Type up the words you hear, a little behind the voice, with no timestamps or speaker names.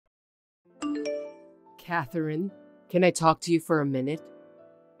Catherine, can I talk to you for a minute?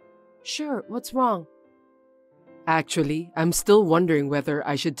 Sure, what's wrong? Actually, I'm still wondering whether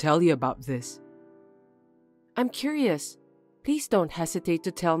I should tell you about this. I'm curious. Please don't hesitate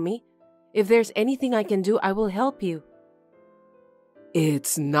to tell me. If there's anything I can do, I will help you.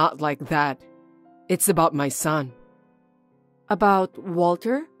 It's not like that. It's about my son. About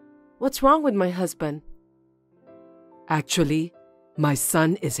Walter? What's wrong with my husband? Actually, my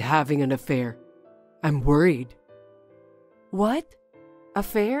son is having an affair. I'm worried. What?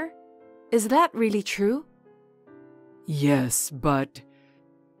 Affair? Is that really true? Yes, but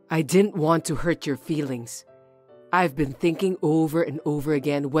I didn't want to hurt your feelings. I've been thinking over and over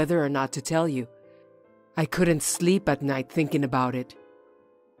again whether or not to tell you. I couldn't sleep at night thinking about it.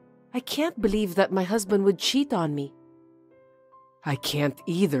 I can't believe that my husband would cheat on me. I can't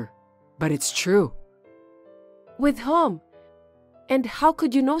either, but it's true. With whom? And how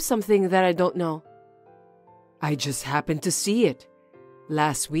could you know something that I don't know? I just happened to see it.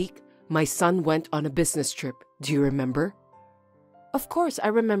 Last week, my son went on a business trip. Do you remember? Of course, I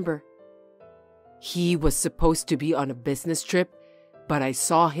remember. He was supposed to be on a business trip, but I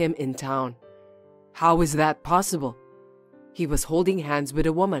saw him in town. How is that possible? He was holding hands with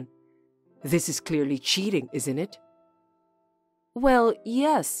a woman. This is clearly cheating, isn't it? Well,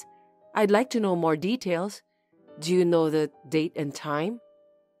 yes. I'd like to know more details. Do you know the date and time?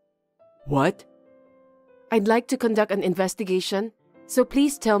 What? I'd like to conduct an investigation, so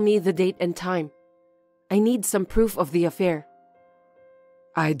please tell me the date and time. I need some proof of the affair.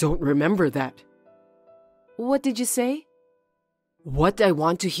 I don't remember that. What did you say? What I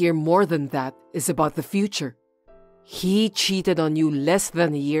want to hear more than that is about the future. He cheated on you less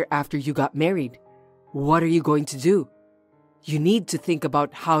than a year after you got married. What are you going to do? You need to think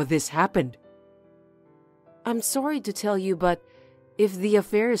about how this happened. I'm sorry to tell you, but if the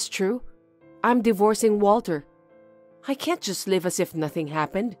affair is true, I'm divorcing Walter. I can't just live as if nothing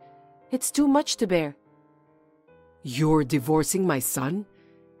happened. It's too much to bear. You're divorcing my son?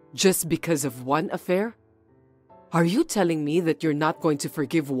 Just because of one affair? Are you telling me that you're not going to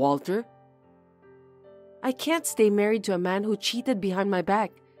forgive Walter? I can't stay married to a man who cheated behind my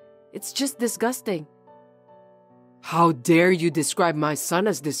back. It's just disgusting. How dare you describe my son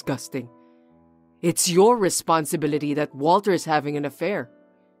as disgusting? It's your responsibility that Walter is having an affair.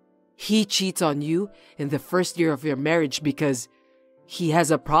 He cheats on you in the first year of your marriage because he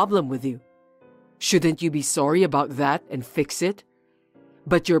has a problem with you. Shouldn't you be sorry about that and fix it?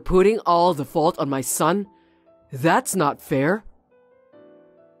 But you're putting all the fault on my son? That's not fair.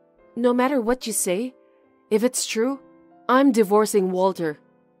 No matter what you say, if it's true, I'm divorcing Walter.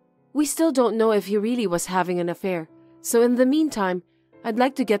 We still don't know if he really was having an affair, so in the meantime, I'd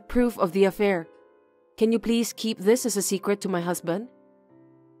like to get proof of the affair. Can you please keep this as a secret to my husband?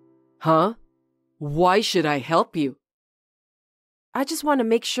 Huh? Why should I help you? I just want to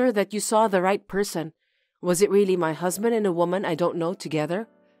make sure that you saw the right person. Was it really my husband and a woman I don't know together?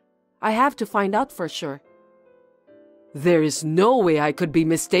 I have to find out for sure. There is no way I could be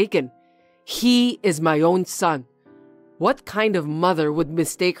mistaken. He is my own son. What kind of mother would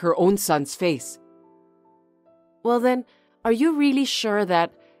mistake her own son's face? Well then, are you really sure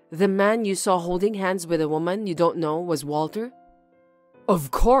that the man you saw holding hands with a woman you don't know was Walter?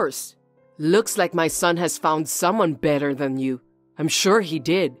 Of course. Looks like my son has found someone better than you. I'm sure he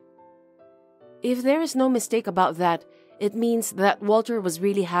did. If there is no mistake about that, it means that Walter was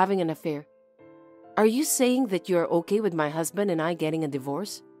really having an affair. Are you saying that you are okay with my husband and I getting a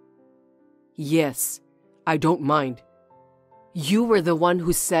divorce? Yes, I don't mind. You were the one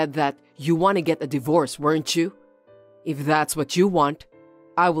who said that you want to get a divorce, weren't you? If that's what you want,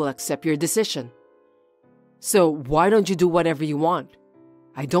 I will accept your decision. So why don't you do whatever you want?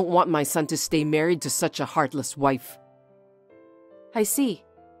 I don't want my son to stay married to such a heartless wife. I see.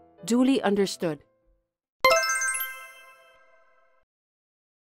 Duly understood.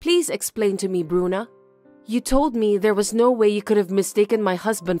 Please explain to me, Bruna. You told me there was no way you could have mistaken my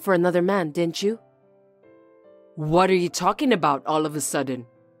husband for another man, didn't you? What are you talking about all of a sudden?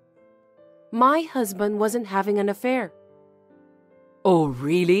 My husband wasn't having an affair. Oh,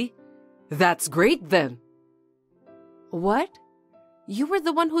 really? That's great then. What? You were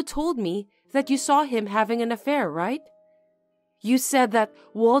the one who told me that you saw him having an affair, right? You said that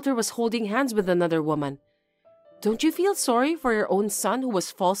Walter was holding hands with another woman. Don't you feel sorry for your own son who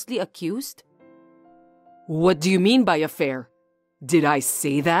was falsely accused? What do you mean by affair? Did I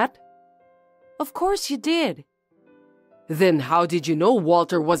say that? Of course you did. Then how did you know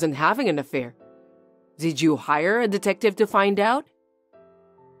Walter wasn't having an affair? Did you hire a detective to find out?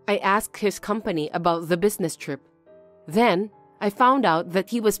 I asked his company about the business trip. Then, I found out that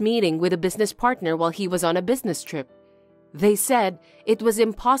he was meeting with a business partner while he was on a business trip. They said it was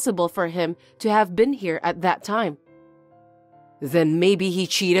impossible for him to have been here at that time. Then maybe he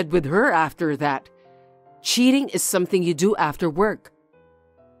cheated with her after that. Cheating is something you do after work.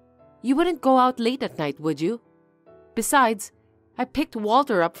 You wouldn't go out late at night, would you? Besides, I picked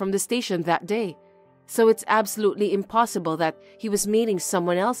Walter up from the station that day, so it's absolutely impossible that he was meeting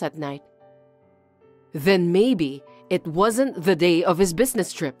someone else at night. Then maybe it wasn't the day of his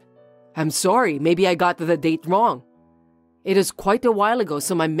business trip. I'm sorry, maybe I got the date wrong. It is quite a while ago,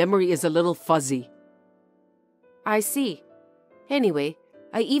 so my memory is a little fuzzy. I see. Anyway,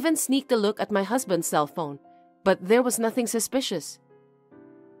 I even sneaked a look at my husband's cell phone, but there was nothing suspicious.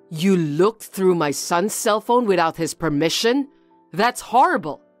 You looked through my son's cell phone without his permission? That's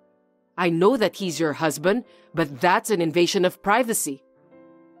horrible. I know that he's your husband, but that's an invasion of privacy.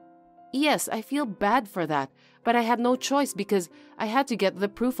 Yes, I feel bad for that, but I had no choice because I had to get the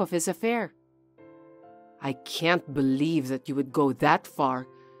proof of his affair. I can't believe that you would go that far.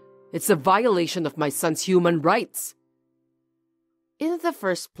 It's a violation of my son's human rights. In the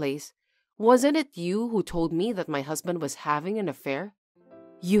first place, wasn't it you who told me that my husband was having an affair?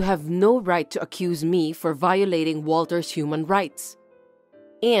 You have no right to accuse me for violating Walter's human rights.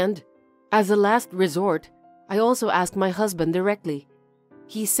 And, as a last resort, I also asked my husband directly.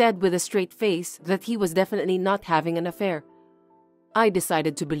 He said with a straight face that he was definitely not having an affair. I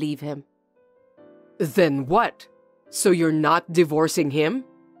decided to believe him. Then what? So you're not divorcing him?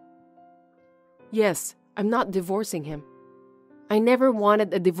 Yes, I'm not divorcing him. I never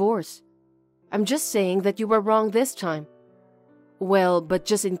wanted a divorce. I'm just saying that you were wrong this time. Well, but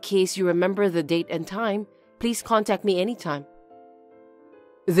just in case you remember the date and time, please contact me anytime.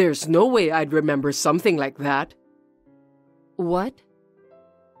 There's no way I'd remember something like that. What?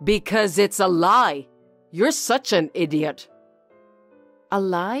 Because it's a lie. You're such an idiot. A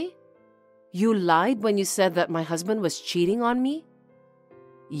lie? You lied when you said that my husband was cheating on me?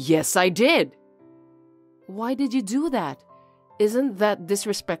 Yes, I did. Why did you do that? Isn't that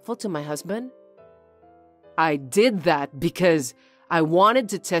disrespectful to my husband? I did that because I wanted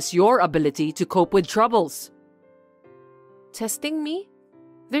to test your ability to cope with troubles. Testing me?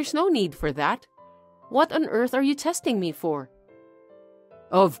 There's no need for that. What on earth are you testing me for?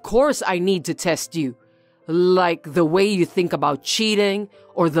 Of course I need to test you. Like the way you think about cheating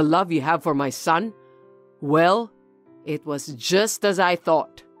or the love you have for my son. Well, it was just as I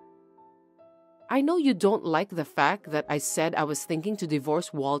thought. I know you don't like the fact that I said I was thinking to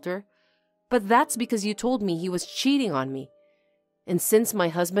divorce Walter, but that's because you told me he was cheating on me. And since my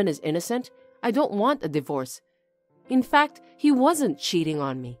husband is innocent, I don't want a divorce. In fact, he wasn't cheating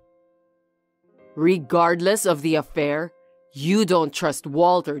on me. Regardless of the affair, you don't trust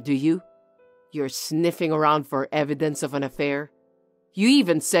Walter, do you? You're sniffing around for evidence of an affair. You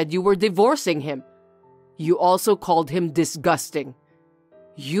even said you were divorcing him. You also called him disgusting.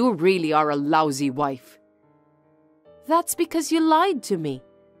 You really are a lousy wife. That's because you lied to me.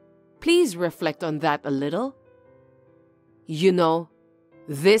 Please reflect on that a little. You know,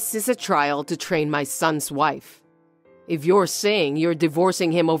 this is a trial to train my son's wife. If you're saying you're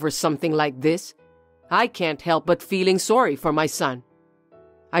divorcing him over something like this, I can't help but feeling sorry for my son.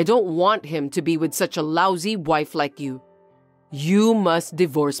 I don't want him to be with such a lousy wife like you. You must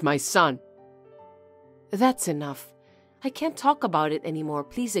divorce my son. That's enough. I can't talk about it anymore.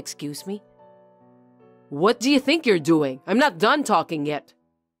 Please excuse me. What do you think you're doing? I'm not done talking yet.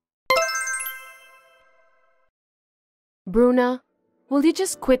 Bruna, will you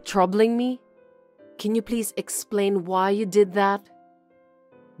just quit troubling me? Can you please explain why you did that?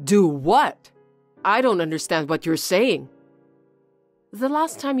 Do what? I don't understand what you're saying. The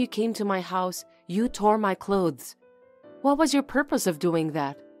last time you came to my house, you tore my clothes. What was your purpose of doing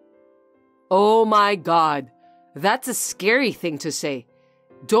that? Oh my God. That's a scary thing to say.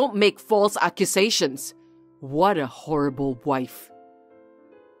 Don't make false accusations. What a horrible wife.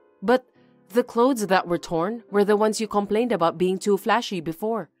 But the clothes that were torn were the ones you complained about being too flashy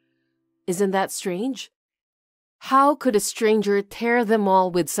before. Isn't that strange? How could a stranger tear them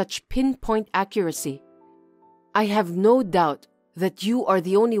all with such pinpoint accuracy? I have no doubt that you are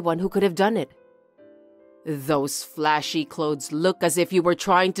the only one who could have done it. Those flashy clothes look as if you were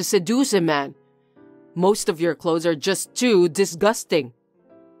trying to seduce a man. Most of your clothes are just too disgusting.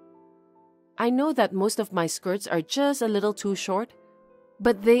 I know that most of my skirts are just a little too short,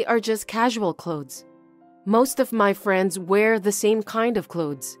 but they are just casual clothes. Most of my friends wear the same kind of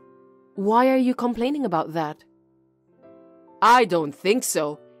clothes. Why are you complaining about that? I don't think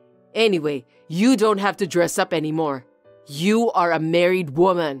so. Anyway, you don't have to dress up anymore. You are a married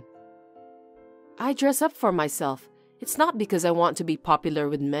woman. I dress up for myself, It's not because I want to be popular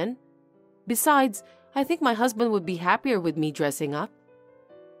with men. Besides, I think my husband would be happier with me dressing up.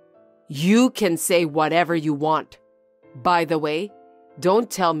 You can say whatever you want. By the way, don't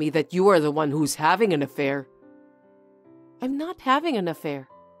tell me that you are the one who's having an affair. I'm not having an affair.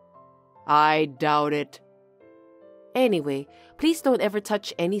 I doubt it. Anyway, please don't ever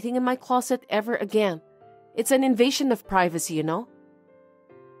touch anything in my closet ever again. It's an invasion of privacy, you know?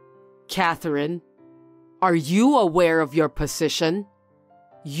 Catherine, are you aware of your position?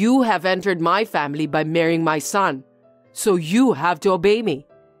 You have entered my family by marrying my son, so you have to obey me.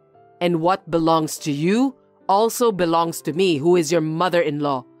 And what belongs to you also belongs to me, who is your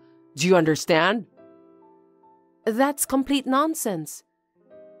mother-in-law. Do you understand? That's complete nonsense.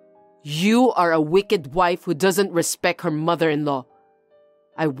 You are a wicked wife who doesn't respect her mother-in-law.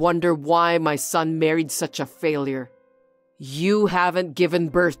 I wonder why my son married such a failure. You haven't given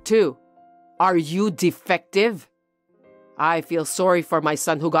birth to. Are you defective? I feel sorry for my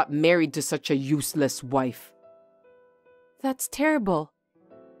son who got married to such a useless wife. That's terrible.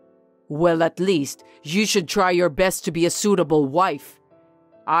 Well, at least you should try your best to be a suitable wife.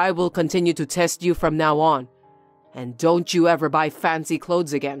 I will continue to test you from now on. And don't you ever buy fancy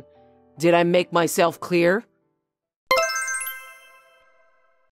clothes again. Did I make myself clear?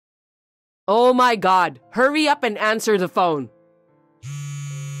 Oh my God, hurry up and answer the phone.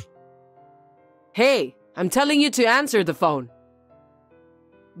 Hey, I'm telling you to answer the phone.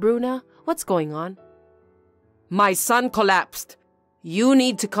 Bruna, what's going on? My son collapsed. You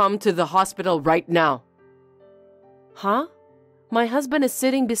need to come to the hospital right now. Huh? My husband is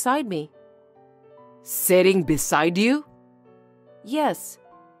sitting beside me. Sitting beside you? Yes.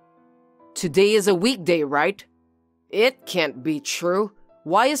 Today is a weekday, right? It can't be true.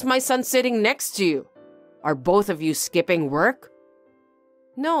 Why is my son sitting next to you? Are both of you skipping work?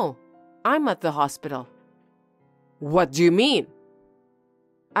 No, I'm at the hospital. What do you mean?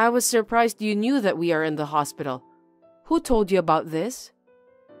 I was surprised you knew that we are in the hospital. Who told you about this?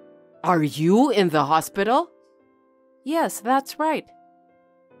 Are you in the hospital? Yes, that's right.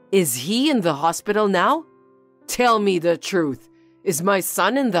 Is he in the hospital now? Tell me the truth. Is my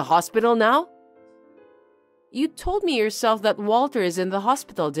son in the hospital now? You told me yourself that Walter is in the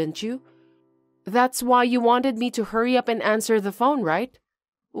hospital, didn't you? That's why you wanted me to hurry up and answer the phone, right?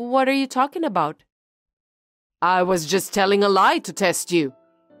 What are you talking about? I was just telling a lie to test you.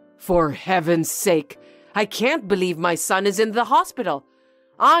 For heaven's sake, I can't believe my son is in the hospital.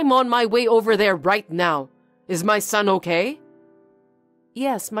 I'm on my way over there right now. Is my son okay?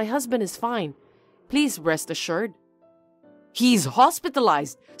 Yes, my husband is fine. Please rest assured. He's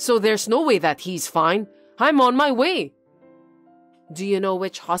hospitalized, so there's no way that he's fine. I'm on my way. Do you know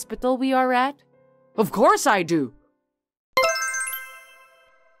which hospital we are at? Of course I do.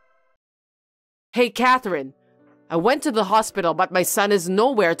 Hey, Catherine. I went to the hospital, but my son is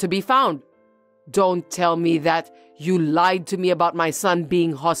nowhere to be found. Don't tell me that you lied to me about my son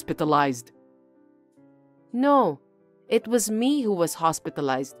being hospitalized. No, it was me who was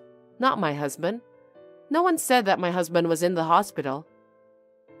hospitalized, not my husband. No one said that my husband was in the hospital.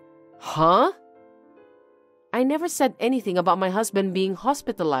 Huh? I never said anything about my husband being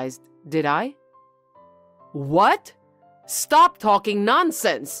hospitalized, did I? What? Stop talking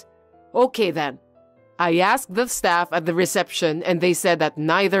nonsense. Okay then. I asked the staff at the reception and they said that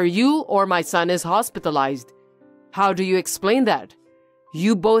neither you or my son is hospitalized. How do you explain that?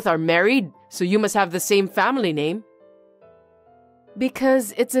 You both are married, so you must have the same family name.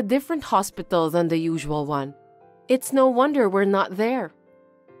 Because it's a different hospital than the usual one. It's no wonder we're not there.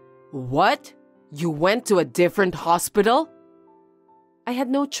 What? You went to a different hospital? I had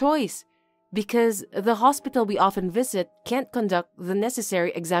no choice, because the hospital we often visit can't conduct the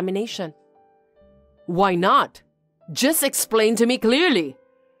necessary examination. Why not? Just explain to me clearly.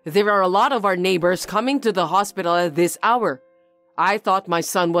 There are a lot of our neighbors coming to the hospital at this hour. I thought my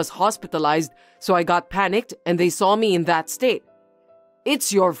son was hospitalized, so I got panicked and they saw me in that state.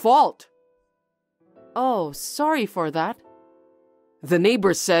 It's your fault. Oh, sorry for that. The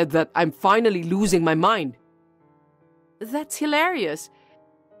neighbors said that I'm finally losing my mind. That's hilarious.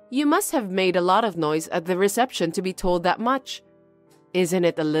 You must have made a lot of noise at the reception to be told that much. Isn't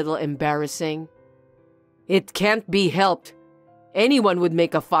it a little embarrassing? It can't be helped. Anyone would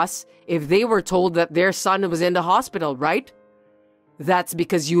make a fuss if they were told that their son was in the hospital, right? That's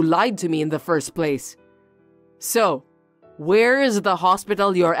because you lied to me in the first place. So, where is the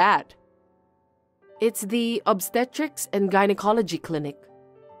hospital you're at? It's the obstetrics and gynecology clinic.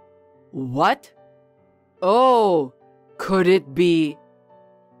 What? Oh, could it be?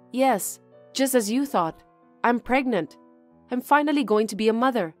 Yes, just as you thought. I'm pregnant. I'm finally going to be a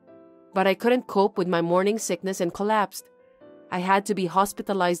mother. but I couldn't cope with my morning sickness and collapsed. I had to be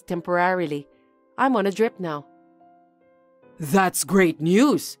hospitalized temporarily. I'm on a drip now. That's great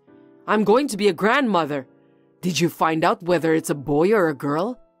news. I'm going to be a grandmother. Did you find out whether it's a boy or a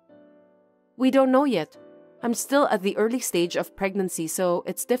girl? We don't know yet. I'm still at the early stage of pregnancy, so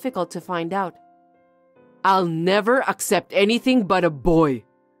it's difficult to find out. I'll never accept anything but a boy.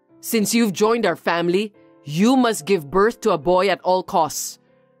 Since you've joined our family, you must give birth to a boy at all costs.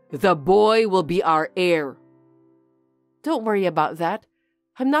 The boy will be our heir. Don't worry about that.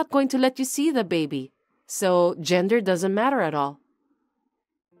 I'm not going to let you see the baby, so gender doesn't matter at all.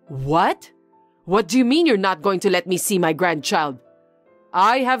 What? What do you mean you're not going to let me see my grandchild?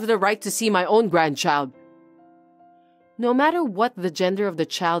 I have the right to see my own grandchild. No matter what the gender of the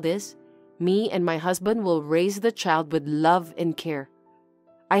child is, me and my husband will raise the child with love and care.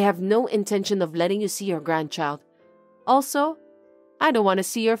 I have no intention of letting you see your grandchild. Also, I don't want to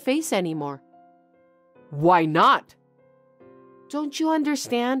see your face anymore. Why not? Don't you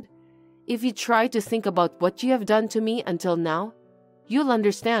understand? If you try to think about what you have done to me until now, you'll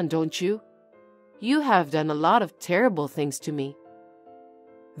understand, don't you? You have done a lot of terrible things to me.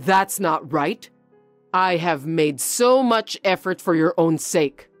 That's not right. I have made so much effort for your own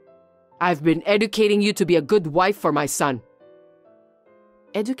sake. I've been educating you to be a good wife for my son.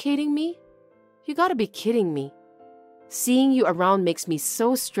 Educating me? You gotta be kidding me. Seeing you around makes me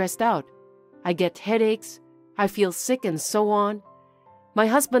so stressed out. I get headaches, I feel sick and so on. My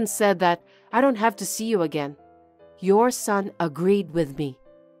husband said that I don't have to see you again. Your son agreed with me.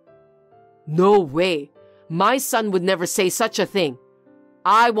 No way. My son would never say such a thing.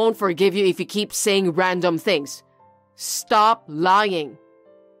 I won't forgive you if you keep saying random things. Stop lying.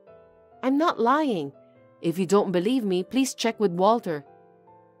 I'm not lying. If you don't believe me, please check with Walter.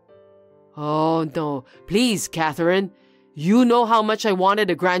 Oh, no. Please, Catherine. You know how much I wanted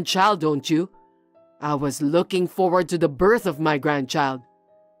a grandchild, don't you? I was looking forward to the birth of my grandchild.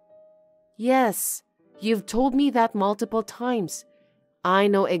 Yes, you've told me that multiple times. I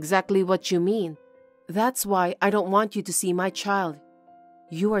know exactly what you mean. That's why I don't want you to see my child.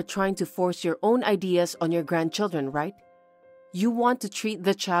 You are trying to force your own ideas on your grandchildren, right? You want to treat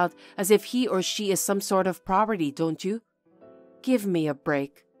the child as if he or she is some sort of property, don't you? Give me a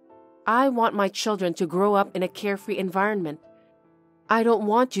break. I want my children to grow up in a carefree environment. I don't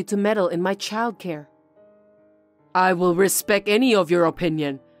want you to meddle in my childcare. I will respect any of your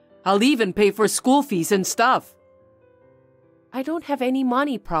opinion. I'll even pay for school fees and stuff. I don't have any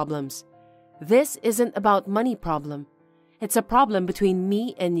money problems. This isn't about money problem. It's a problem between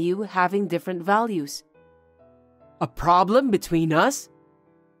me and you having different values. A problem between us?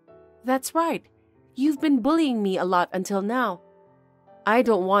 That's right. You've been bullying me a lot until now. I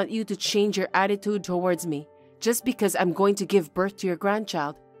don't want you to change your attitude towards me just because I'm going to give birth to your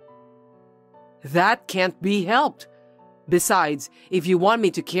grandchild. That can't be helped. Besides, if you want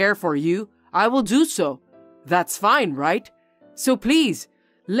me to care for you, I will do so. That's fine, right? So please,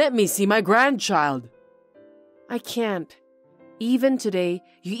 let me see my grandchild. I can't. Even today,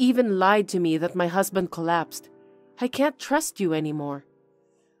 you even lied to me that my husband collapsed. I can't trust you anymore.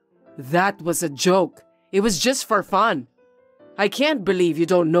 That was a joke. It was just for fun. I can't believe you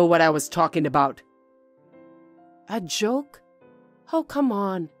don't know what I was talking about. A joke? Oh, come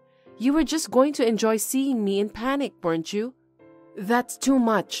on. You were just going to enjoy seeing me in panic, weren't you? That's too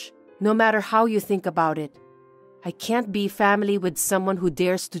much, no matter how you think about it. I can't be family with someone who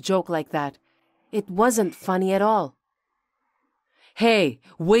dares to joke like that. It wasn't funny at all. Hey,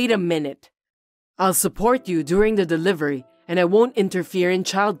 wait a minute. I'll support you during the delivery and I won't interfere in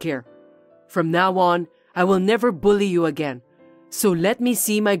childcare. From now on, I will never bully you again. So let me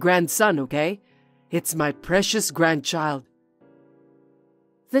see my grandson, okay? It's my precious grandchild.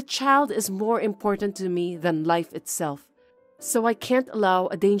 The child is more important to me than life itself, so I can't allow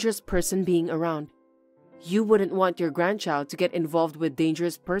a dangerous person being around. You wouldn't want your grandchild to get involved with a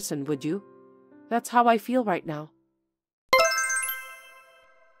dangerous person, would you? That's how I feel right now.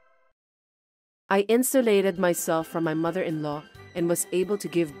 I insulated myself from my mother-in-law and was able to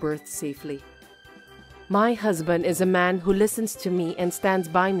give birth safely. My husband is a man who listens to me and stands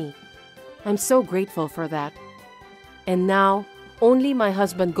by me. I'm so grateful for that. And now, only my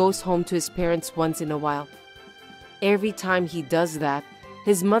husband goes home to his parents once in a while. Every time he does that,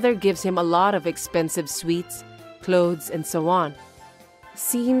 his mother gives him a lot of expensive sweets, clothes, and so on.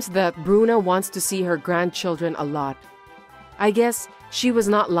 Seems that Bruna wants to see her grandchildren a lot. I guess she was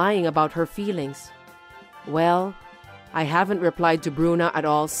not lying about her feelings. Well, I haven't replied to Bruna at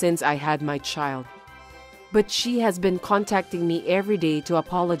all since I had my child. But she has been contacting me every day to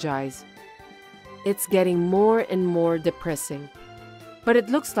apologize. It's getting more and more depressing. But it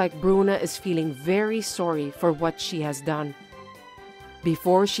looks like Bruna is feeling very sorry for what she has done.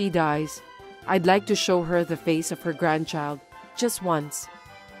 Before she dies, I'd like to show her the face of her grandchild just once.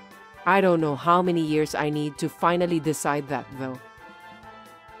 I don't know how many years I need to finally decide that, though.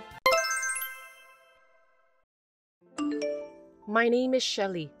 My name is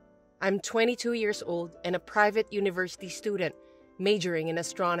Shelley. I'm 22 years old and a private university student, majoring in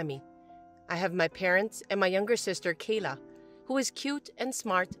astronomy. I have my parents and my younger sister, Kayla, who is cute and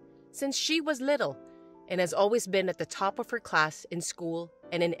smart since she was little and has always been at the top of her class in school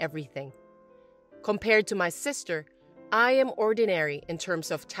and in everything. Compared to my sister, I am ordinary in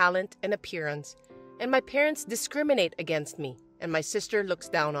terms of talent and appearance, and my parents discriminate against me, and my sister looks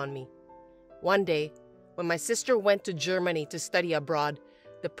down on me. One day, when my sister went to Germany to study abroad,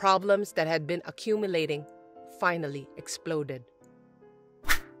 the problems that had been accumulating finally exploded.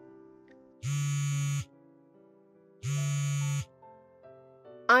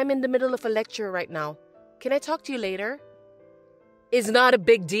 I'm in the middle of a lecture right now. Can I talk to you later? It's not a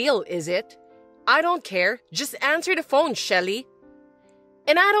big deal, is it? I don't care. Just answer the phone, Shelley.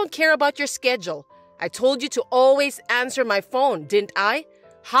 And I don't care about your schedule. I told you to always answer my phone, didn't I?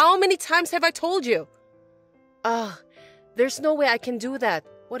 How many times have I told you? There's no way I can do that.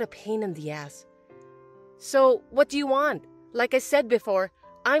 What a pain in the ass. So, what do you want? Like I said before,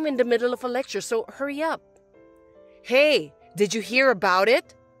 I'm in the middle of a lecture, so hurry up. Hey, did you hear about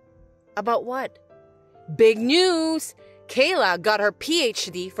it? About what? Big news! Kayla got her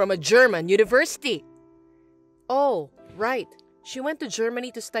PhD from a German university. Oh, right. She went to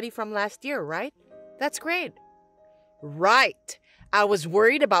Germany to study from last year, right? That's great. Right. I was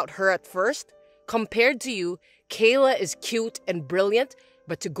worried about her at first. Compared to you, Kayla is cute and brilliant,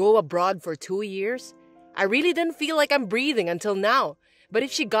 but to go abroad for 2 years? I really didn't feel like I'm breathing until now. But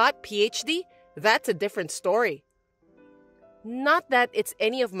if she got PhD, that's a different story. Not that it's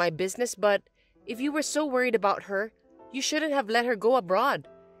any of my business, but if you were so worried about her, you shouldn't have let her go abroad.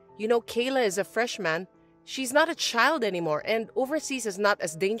 You know, Kayla is a freshman. She's not a child anymore, and overseas is not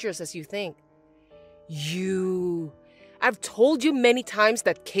as dangerous as you think. I've told you many times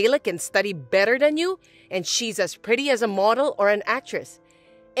that Kayla can study better than you, and she's as pretty as a model or an actress.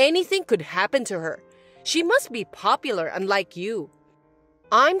 Anything could happen to her. She must be popular, unlike you.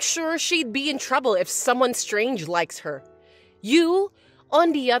 I'm sure she'd be in trouble if someone strange likes her. You,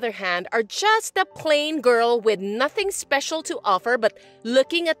 on the other hand, are just a plain girl with nothing special to offer but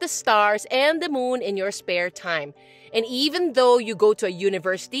looking at the stars and the moon in your spare time. And even though you go to a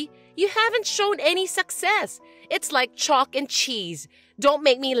university, you haven't shown any success. It's like chalk and cheese. Don't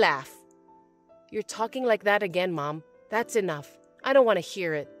make me laugh. You're talking like that again, Mom. That's enough. I don't want to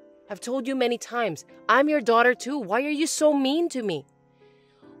hear it. I've told you many times, I'm your daughter too. Why are you so mean to me?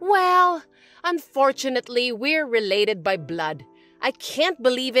 Well, unfortunately, we're related by blood. I can't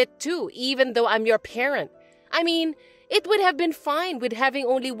believe it too, even though I'm your parent. I mean, it would have been fine with having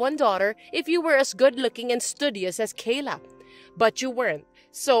only one daughter if you were as good-looking and studious as Kayla. But you weren't,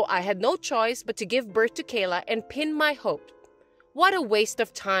 so I had no choice but to give birth to Kayla and pin my hope. What a waste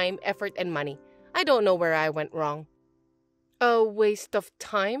of time, effort, and money. I don't know where I went wrong. A waste of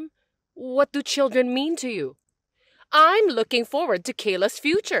time? What do children mean to you? I'm looking forward to Kayla's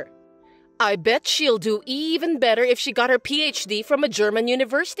future. I bet she'll do even better if she got her PhD from a German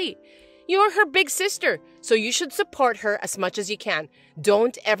university. You're her big sister, so you should support her as much as you can.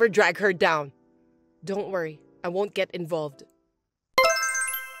 Don't ever drag her down. Don't worry, I won't get involved.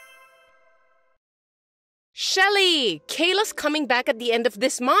 Shelley, Kayla's coming back at the end of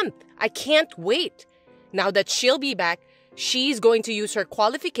this month. I can't wait. Now that she'll be back, she's going to use her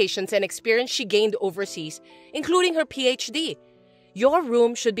qualifications and experience she gained overseas, including her PhD. Your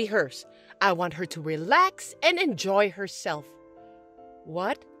room should be hers. I want her to relax and enjoy herself.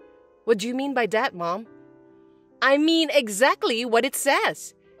 What? What do you mean by that, Mom? I mean exactly what it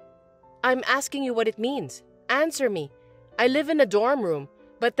says. I'm asking you what it means. Answer me. I live in a dorm room,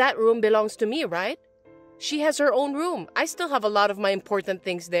 but that room belongs to me, right? She has her own room. I still have a lot of my important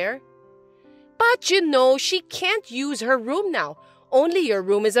things there. But you know, she can't use her room now. Only your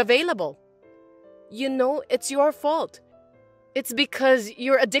room is available. You know, it's your fault. It's because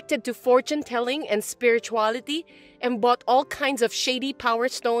you're addicted to fortune-telling and spirituality and bought all kinds of shady power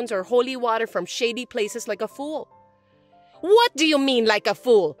stones or holy water from shady places like a fool. What do you mean like a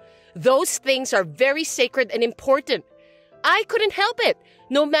fool? Those things are very sacred and important. I couldn't help it.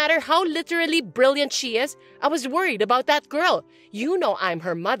 No matter how literally brilliant she is, I was worried about that girl. You know I'm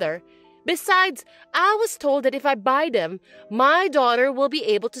her mother. Besides, I was told that if I buy them, my daughter will be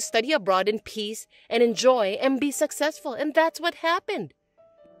able to study abroad in peace and enjoy and be successful, and that's what happened.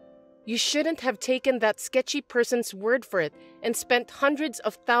 You shouldn't have taken that sketchy person's word for it and spent hundreds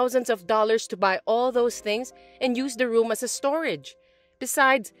of thousands of dollars to buy all those things and use the room as a storage.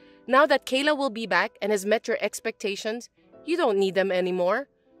 Besides, now that Kayla will be back and has met your expectations, you don't need them anymore.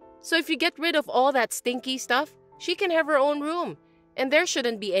 So if you get rid of all that stinky stuff, she can have her own room. And there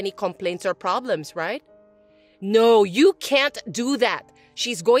shouldn't be any complaints or problems, right? No, you can't do that.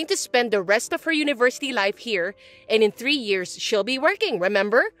 She's going to spend the rest of her university life here, and in 3 years, she'll be working,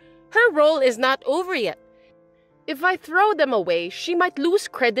 remember? Her role is not over yet. If I throw them away, she might lose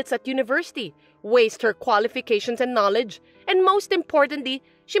credits at university, waste her qualifications and knowledge, and most importantly,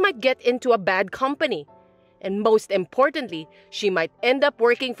 she might get into a bad company. And most importantly, she might end up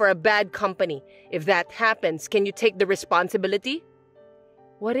working for a bad company. If that happens, can you take the responsibility?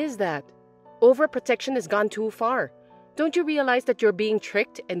 What is that? Overprotection has gone too far. Don't you realize that you're being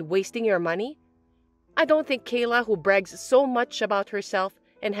tricked and wasting your money? I don't think Kayla, who brags so much about herself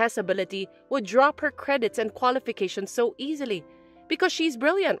and has ability, would drop her credits and qualifications so easily, because she's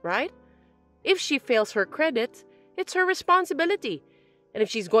brilliant, right? If she fails her credits, it's her responsibility. And if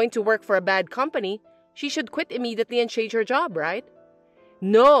she's going to work for a bad company, she should quit immediately and change her job, right?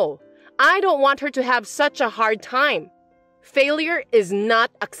 No, I don't want her to have such a hard time. Failure is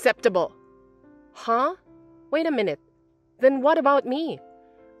not acceptable. Huh? Wait a minute. Then what about me?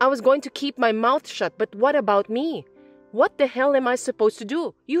 I was going to keep my mouth shut, but what about me? What the hell am I supposed to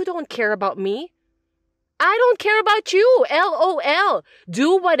do? You don't care about me. I don't care about you, LOL.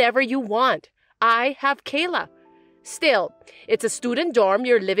 Do whatever you want. I have Kayla. Still, it's a student dorm,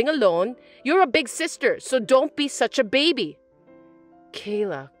 you're living alone. You're a big sister, so don't be such a baby.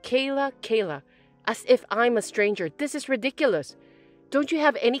 Kayla. As if I'm a stranger. This is ridiculous. Don't you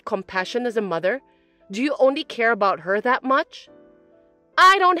have any compassion as a mother? Do you only care about her that much?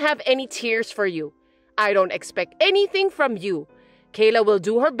 I don't have any tears for you. I don't expect anything from you. Kayla will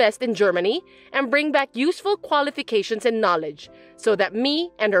do her best in Germany and bring back useful qualifications and knowledge so that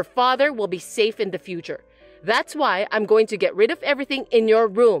me and her father will be safe in the future. That's why I'm going to get rid of everything in your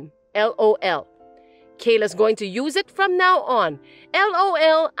room. LOL. Kayla's going to use it from now on.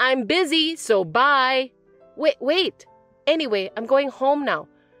 LOL, I'm busy, so bye. Wait. Anyway, I'm going home now.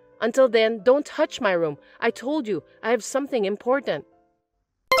 Until then, don't touch my room. I told you, I have something important.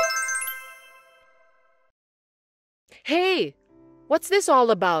 Hey, what's this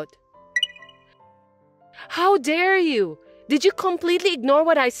all about? How dare you? Did you completely ignore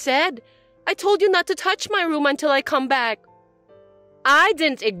what I said? I told you not to touch my room until I come back. I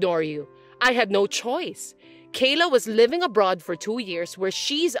didn't ignore you. I had no choice. Kayla was living abroad for 2 years where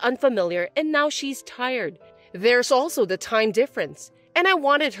she's unfamiliar and now she's tired. There's also the time difference, and I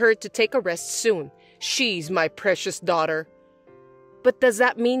wanted her to take a rest soon. She's my precious daughter. But does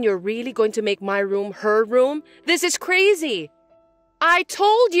that mean you're really going to make my room her room? This is crazy. I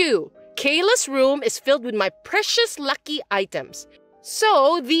told you, Kayla's room is filled with my precious lucky items.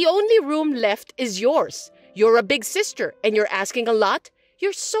 So the only room left is yours. You're a big sister and you're asking a lot.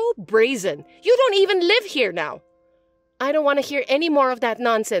 You're so brazen. You don't even live here now. I don't want to hear any more of that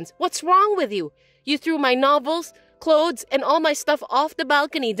nonsense. What's wrong with you? You threw my novels, clothes, and all my stuff off the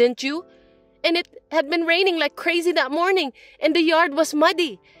balcony, didn't you? And it had been raining like crazy that morning, and the yard was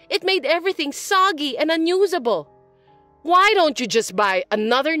muddy. It made everything soggy and unusable. Why don't you just buy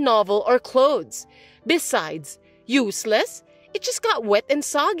another novel or clothes? Besides, useless? It just got wet and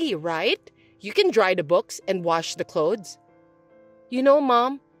soggy, right? You can dry the books and wash the clothes. You know,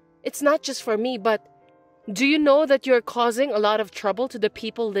 Mom, it's not just for me, but do you know that you're causing a lot of trouble to the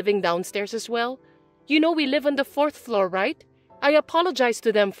people living downstairs as well? You know we live on the 4th floor, right? I apologize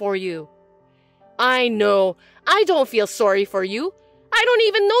to them for you. I know. I don't feel sorry for you. I don't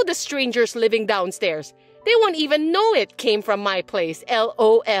even know the strangers living downstairs. They won't even know it came from my place,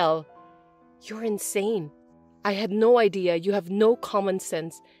 LOL. You're insane. I had no idea you have no common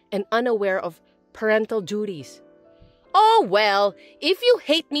sense and unaware of parental duties. Oh, well, if you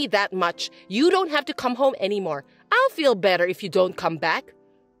hate me that much, you don't have to come home anymore. I'll feel better if you don't come back.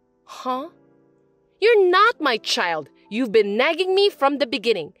 Huh? You're not my child. You've been nagging me from the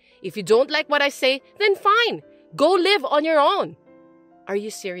beginning. If you don't like what I say, then fine. Go live on your own. Are you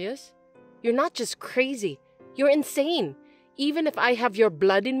serious? You're not just crazy. You're insane. Even if I have your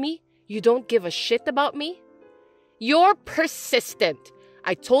blood in me, you don't give a shit about me? You're persistent.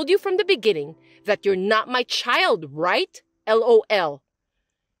 I told you from the beginning that you're not my child, right? LOL.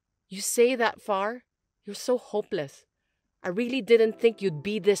 You say that far? You're so hopeless. I really didn't think you'd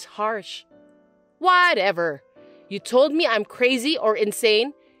be this harsh. Whatever. You told me I'm crazy or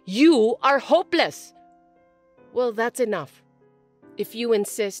insane. You are hopeless. Well, that's enough. If you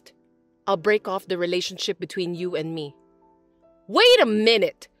insist, I'll break off the relationship between you and me. Wait a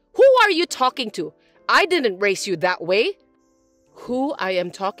minute. Who are you talking to? I didn't raise you that way. Who I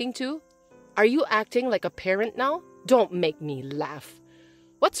am talking to? Are you acting like a parent now? Don't make me laugh.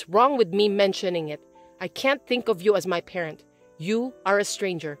 What's wrong with me mentioning it? I can't think of you as my parent. You are a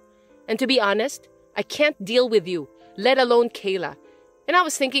stranger. And to be honest, I can't deal with you, let alone Kayla. And I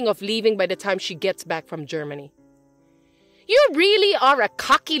was thinking of leaving by the time she gets back from Germany. You really are a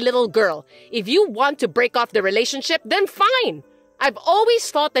cocky little girl. If you want to break off the relationship, then fine. I've always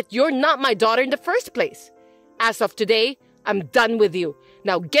thought that you're not my daughter in the first place. As of today, I'm done with you.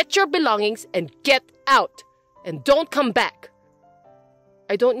 Now get your belongings and get out. And don't come back.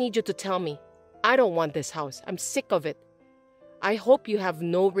 I don't need you to tell me. I don't want this house. I'm sick of it. I hope you have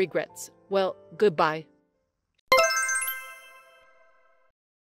no regrets. Well, goodbye.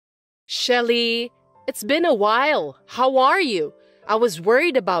 Shelly, it's been a while. How are you? I was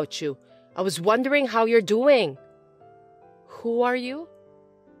worried about you. I was wondering how you're doing. Who are you?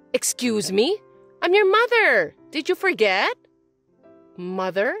 Excuse me? I'm your mother. Did you forget?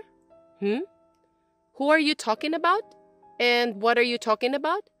 Mother? Who are you talking about? And what are you talking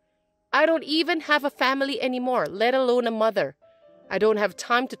about? I don't even have a family anymore, let alone a mother. I don't have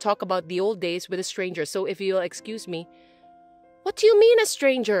time to talk about the old days with a stranger, so if you'll excuse me. What do you mean a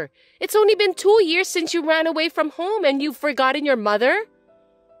stranger? It's only been 2 years since you ran away from home and you've forgotten your mother?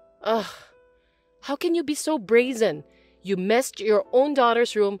 Ugh, how can you be so brazen? You messed your own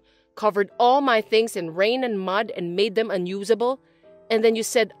daughter's room, covered all my things in rain and mud and made them unusable. And then you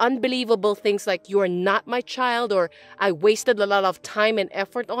said unbelievable things like you are not my child or I wasted a lot of time and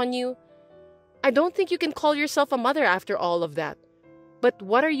effort on you. I don't think you can call yourself a mother after all of that. But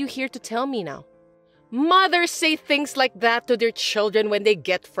what are you here to tell me now? Mothers say things like that to their children when they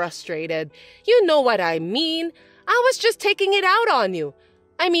get frustrated. You know what I mean. I was just taking it out on you.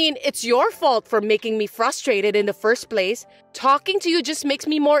 I mean, it's your fault for making me frustrated in the first place. Talking to you just makes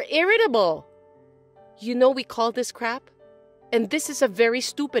me more irritable. You know we call this crap? And this is a very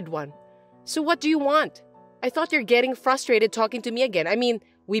stupid one. So what do you want? I thought you're getting frustrated talking to me again. I mean,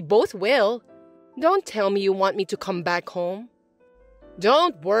 we both will. Don't tell me you want me to come back home.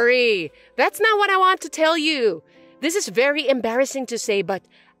 Don't worry. That's not what I want to tell you. This is very embarrassing to say, but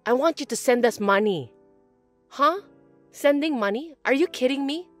I want you to send us money. Huh? Sending money? Are you kidding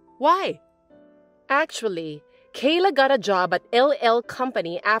me? Why? Actually, Kayla got a job at LL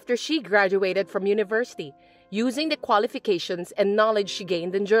Company after she graduated from university, using the qualifications and knowledge she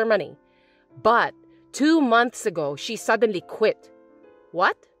gained in Germany. But 2 months ago, she suddenly quit.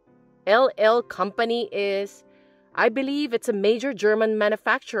 What? LL Company is... I believe it's a major German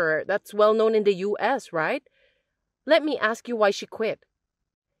manufacturer that's well known in the US, right? Let me ask you why she quit.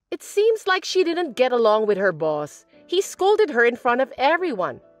 It seems like she didn't get along with her boss. He scolded her in front of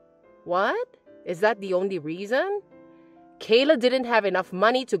everyone. What? Is that the only reason? Kayla didn't have enough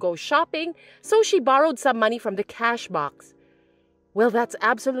money to go shopping, so she borrowed some money from the cash box. Well, that's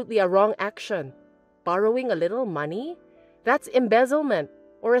absolutely a wrong action. Borrowing a little money? That's embezzlement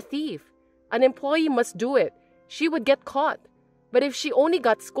or a thief. An employee must do it. She would get caught. But if she only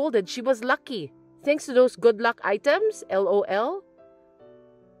got scolded, she was lucky. Thanks to those good luck items, LOL.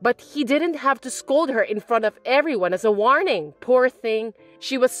 But he didn't have to scold her in front of everyone as a warning. Poor thing.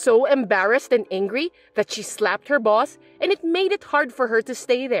 She was so embarrassed and angry that she slapped her boss, and it made it hard for her to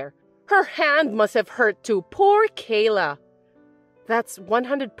stay there. Her hand must have hurt too. Poor Kayla. That's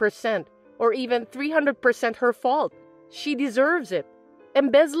 100% or even 300% her fault. She deserves it.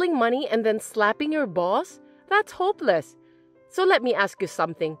 Embezzling money and then slapping your boss? That's hopeless. So let me ask you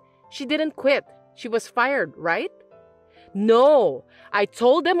something. She didn't quit. She was fired, right? No, I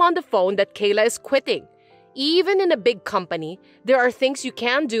told them on the phone that Kayla is quitting. Even in a big company, there are things you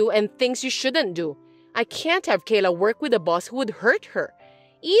can do and things you shouldn't do. I can't have Kayla work with a boss who would hurt her.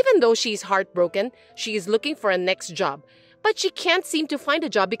 Even though she's heartbroken, she is looking for a next job. But she can't seem to find a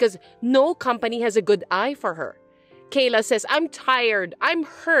job because no company has a good eye for her. Kayla says, I'm tired, I'm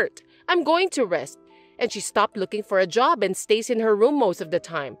hurt, I'm going to rest. And she stopped looking for a job and stays in her room most of the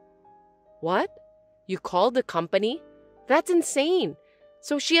time. What? You called the company? That's insane.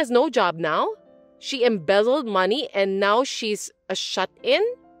 So she has no job now? She embezzled money and now she's a shut-in?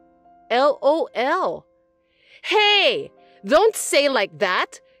 LOL. Hey, don't say like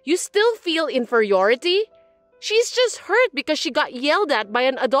that. You still feel inferiority? She's just hurt because she got yelled at by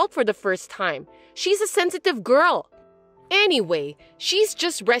an adult for the first time. She's a sensitive girl. Anyway, she's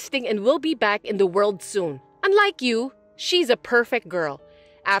just resting and will be back in the world soon. Unlike you, she's a perfect girl.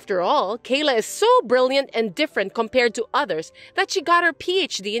 After all, Kayla is so brilliant and different compared to others that she got her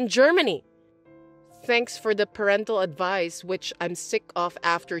PhD in Germany. Thanks for the parental advice, which I'm sick of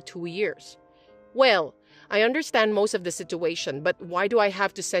after 2 years. Well, I understand most of the situation, but why do I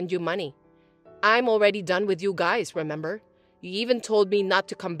have to send you money? I'm already done with you guys, remember? You even told me not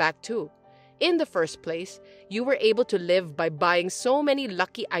to come back too. In the first place, you were able to live by buying so many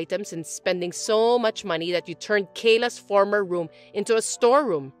lucky items and spending so much money that you turned Kayla's former room into a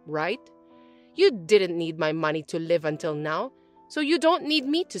storeroom, right? You didn't need my money to live until now, so you don't need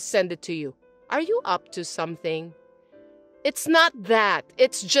me to send it to you. Are you up to something? It's not that.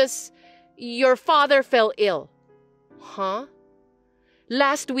 It's just your father fell ill. Huh?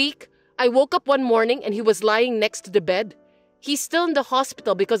 Last week, I woke up one morning and he was lying next to the bed. He's still in the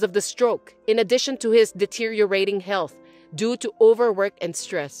hospital because of the stroke, in addition to his deteriorating health due to overwork and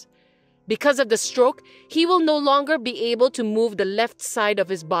stress. Because of the stroke, he will no longer be able to move the left side of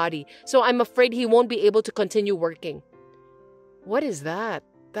his body, so I'm afraid he won't be able to continue working. What is that?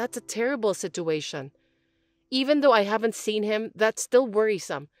 That's a terrible situation. Even though I haven't seen him, that's still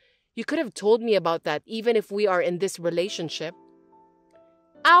worrisome. You could have told me about that even if we are in this relationship.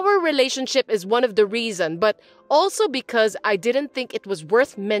 Our relationship is one of the reasons, but also because I didn't think it was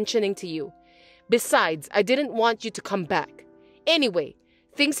worth mentioning to you. Besides, I didn't want you to come back. Anyway,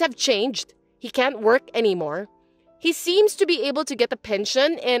 things have changed. He can't work anymore. He seems to be able to get a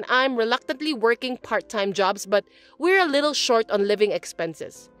pension, and I'm reluctantly working part-time jobs, but we're a little short on living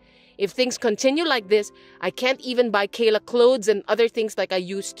expenses. If things continue like this, I can't even buy Kayla clothes and other things like I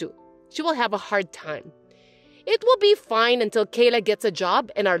used to. She will have a hard time. It will be fine until Kayla gets a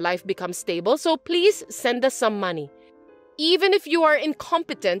job and our life becomes stable, so please send us some money. Even if you are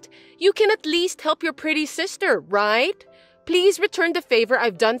incompetent, you can at least help your pretty sister, right? Please return the favor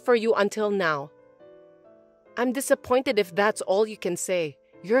I've done for you until now. I'm disappointed if that's all you can say.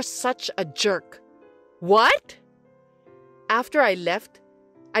 You're such a jerk. What? After I left,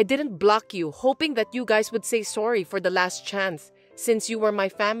 I didn't block you, hoping that you guys would say sorry for the last chance, since you were my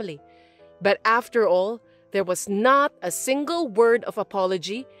family. But after all, there was not a single word of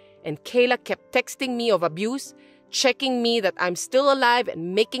apology, and Kayla kept texting me of abuse, checking me that I'm still alive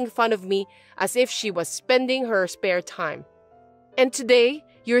and making fun of me as if she was spending her spare time. And today,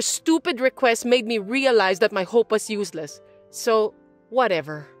 your stupid request made me realize that my hope was useless. So,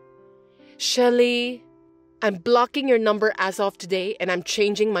 whatever. Shelly, I'm blocking your number as of today, and I'm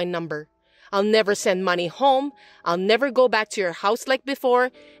changing my number. I'll never send money home, I'll never go back to your house like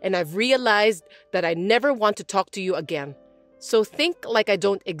before, and I've realized that I never want to talk to you again. So think like I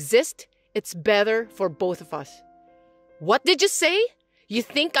don't exist. It's better for both of us. What did you say? You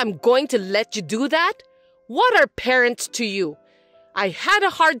think I'm going to let you do that? What are parents to you? I had a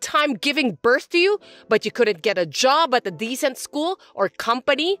hard time giving birth to you, but you couldn't get a job at a decent school or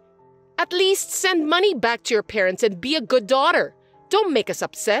company? At least send money back to your parents and be a good daughter. Don't make us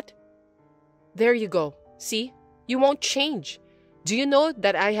upset. There you go. See? You won't change. Do you know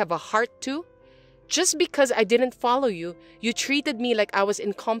that I have a heart too? Just because I didn't follow you, you treated me like I was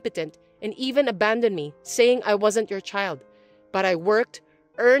incompetent and even abandoned me, saying I wasn't your child. But I worked,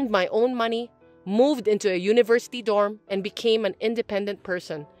 earned my own money, moved into a university dorm, and became an independent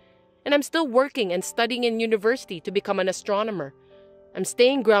person. And I'm still working and studying in university to become an astronomer. I'm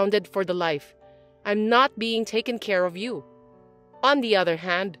staying grounded for the life. I'm not being taken care of you. On the other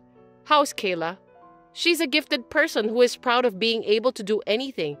hand, how's Kayla? She's a gifted person who is proud of being able to do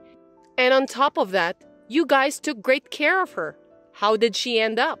anything. And on top of that, you guys took great care of her. How did she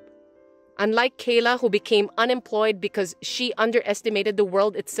end up? Unlike Kayla, who became unemployed because she underestimated the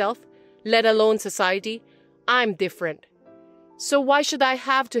world itself, let alone society, I'm different. So why should I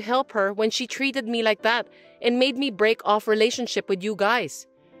have to help her when she treated me like that and made me break off relationship with you guys?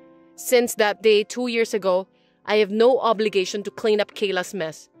 Since that day 2 years ago, I have no obligation to clean up Kayla's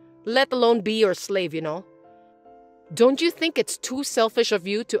mess, let alone be your slave, you know? Don't you think it's too selfish of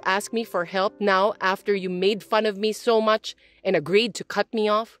you to ask me for help now after you made fun of me so much and agreed to cut me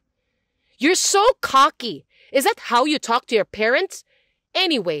off? You're so cocky! Is that how you talk to your parents?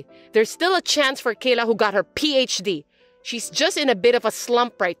 Anyway, there's still a chance for Kayla who got her PhD. She's just in a bit of a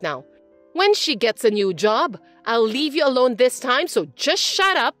slump right now. When she gets a new job, I'll leave you alone this time, so just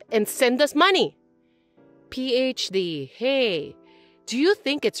shut up and send us money. PhD, hey, do you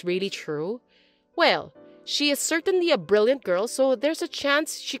think it's really true? Well, she is certainly a brilliant girl, so there's a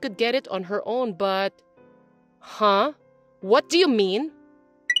chance she could get it on her own, but... Huh? What do you mean?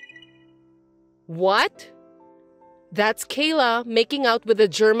 What? That's Kayla making out with a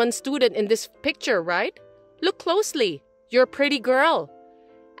German student in this picture, right? Look closely. You're a pretty girl.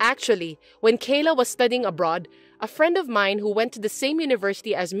 Actually, when Kayla was studying abroad, a friend of mine who went to the same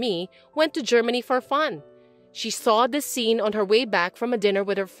university as me went to Germany for fun. She saw this scene on her way back from a dinner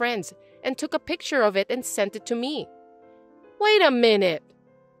with her friends and took a picture of it and sent it to me. Wait a minute.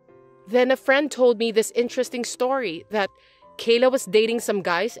 Then a friend told me this interesting story that Kayla was dating some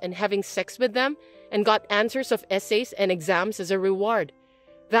guys and having sex with them and got answers of essays and exams as a reward.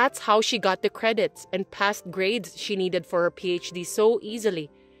 That's how she got the credits and passed grades she needed for her PhD so easily.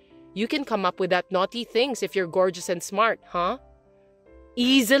 You can come up with that naughty things if you're gorgeous and smart, huh?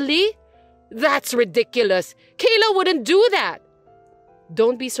 Easily? That's ridiculous. Kayla wouldn't do that.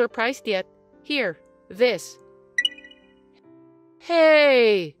 Don't be surprised yet. Here, this.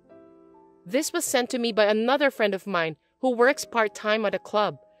 Hey! This was sent to me by another friend of mine who works part-time at a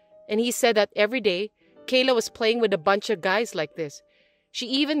club. And he said that every day, Kayla was playing with a bunch of guys like this. She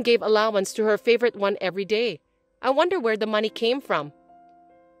even gave allowance to her favorite one every day. I wonder where the money came from.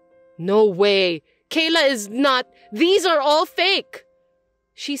 No way! Kayla is not. These are all fake!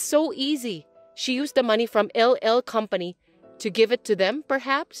 She's so easy. She used the money from LL Company to give it to them,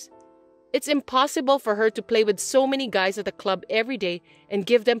 perhaps? It's impossible for her to play with so many guys at the club every day and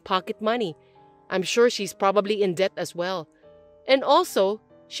give them pocket money. I'm sure she's probably in debt as well. And also,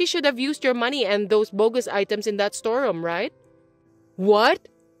 she should have used your money and those bogus items in that storeroom, right? What?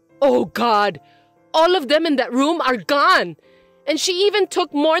 Oh God! All of them in that room are gone! And she even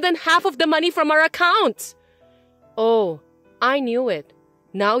took more than half of the money from our accounts! Oh, I knew it.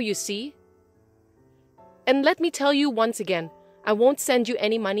 Now you see? And let me tell you once again, I won't send you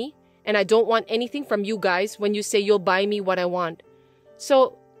any money, and I don't want anything from you guys when you say you'll buy me what I want.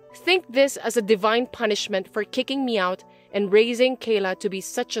 So, think this as a divine punishment for kicking me out and raising Kayla to be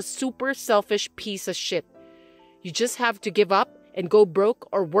such a super selfish piece of shit. You just have to give up and go broke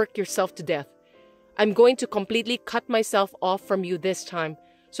or work yourself to death. I'm going to completely cut myself off from you this time,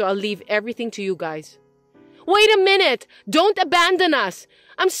 so I'll leave everything to you guys. Wait a minute! Don't abandon us!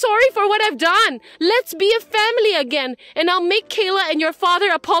 I'm sorry for what I've done! Let's be a family again, and I'll make Kayla and your father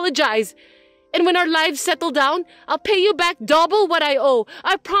apologize. And when our lives settle down, I'll pay you back double what I owe.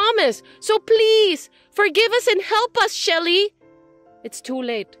 I promise! So please, forgive us and help us, Shelly! It's too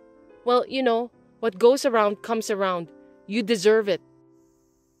late. Well, you know, what goes around comes around. You deserve it.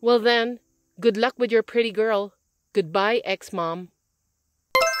 Well then, good luck with your pretty girl. Goodbye, ex-mom.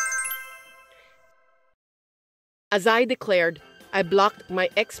 As I declared, I blocked my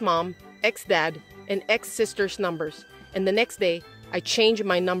ex-mom, ex-dad, and ex-sister's numbers, and the next day, I changed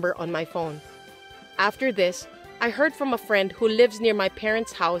my number on my phone. After this, I heard from a friend who lives near my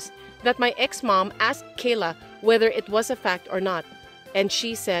parents' house that my ex-mom asked Kayla whether it was a fact or not, and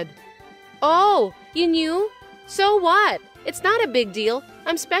she said, "Oh, you knew? So what? It's not a big deal.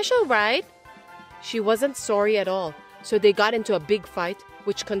 I'm special, right?" She wasn't sorry at all, so they got into a big fight,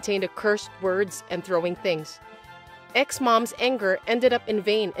 which contained cursed words and throwing things. Ex-mom's anger ended up in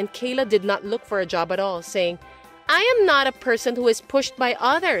vain, and Kayla did not look for a job at all, saying, "I am not a person who is pushed by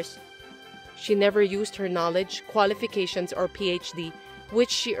others." She never used her knowledge, qualifications, or PhD, which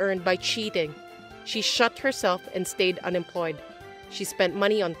she earned by cheating. She shut herself and stayed unemployed. She spent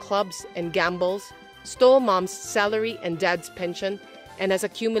money on clubs and gambles, stole mom's salary and dad's pension, and has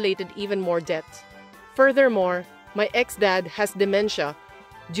accumulated even more debts. Furthermore, my ex-dad has dementia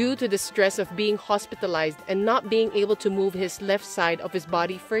due to the stress of being hospitalized and not being able to move his left side of his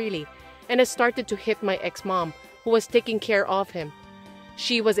body freely, and has started to hit my ex-mom, who was taking care of him.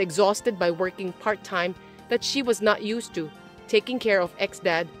 She was exhausted by working part-time that she was not used to, taking care of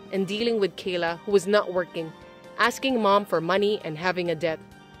ex-dad and dealing with Kayla, who was not working, asking mom for money and having a debt.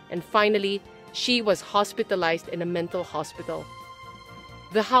 And finally, she was hospitalized in a mental hospital.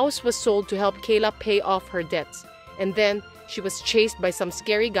 The house was sold to help Kayla pay off her debts, and then she was chased by some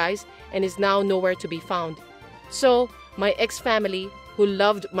scary guys and is now nowhere to be found. So, my ex-family, who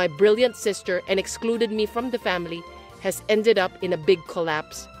loved my brilliant sister and excluded me from the family, has ended up in a big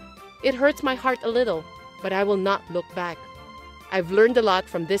collapse. It hurts my heart a little, but I will not look back. I've learned a lot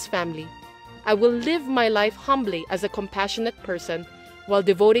from this family. I will live my life humbly as a compassionate person while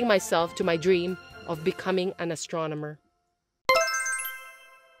devoting myself to my dream of becoming an astronomer.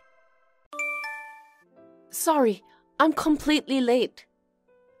 Sorry, I'm completely late.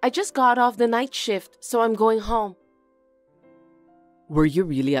 I just got off the night shift, so I'm going home. Were you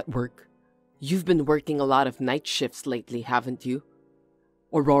really at work? You've been working a lot of night shifts lately, haven't you?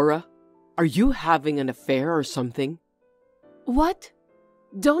 Aurora, are you having an affair or something? What?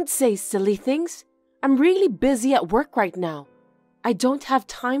 Don't say silly things. I'm really busy at work right now. I don't have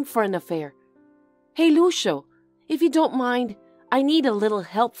time for an affair. Hey, Lucio, if you don't mind, I need a little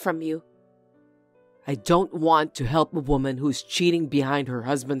help from you. I don't want to help a woman who's cheating behind her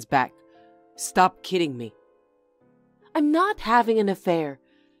husband's back. Stop kidding me. I'm not having an affair.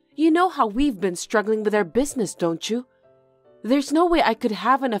 You know how we've been struggling with our business, don't you? There's no way I could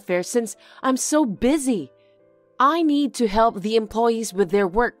have an affair since I'm so busy. I need to help the employees with their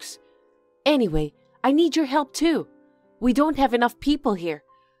works. Anyway, I need your help too. We don't have enough people here.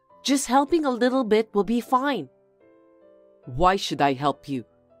 Just helping a little bit will be fine. Why should I help you?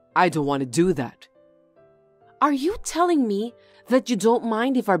 I don't want to do that. Are you telling me that you don't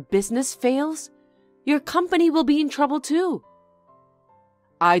mind if our business fails? Your company will be in trouble too.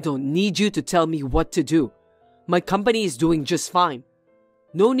 I don't need you to tell me what to do. My company is doing just fine.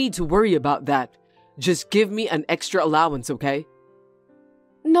 No need to worry about that. Just give me an extra allowance, okay?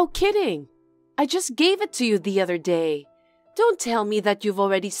 No kidding. I just gave it to you the other day. Don't tell me that you've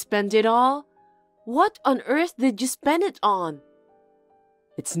already spent it all. What on earth did you spend it on?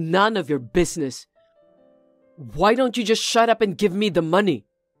 It's none of your business. Why don't you just shut up and give me the money?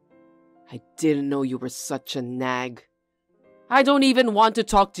 I didn't know you were such a nag. I don't even want to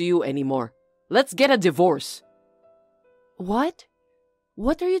talk to you anymore. Let's get a divorce. What?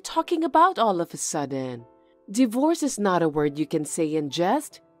 What are you talking about all of a sudden? Divorce is not a word you can say in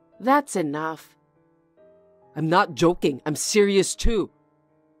jest. That's enough. I'm not joking. I'm serious too.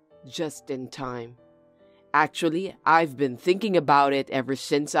 Just in time. Actually, I've been thinking about it ever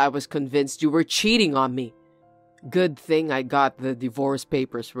since I was convinced you were cheating on me. Good thing I got the divorce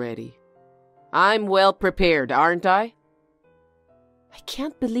papers ready. I'm well prepared, aren't I? I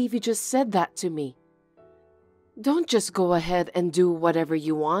can't believe you just said that to me. Don't just go ahead and do whatever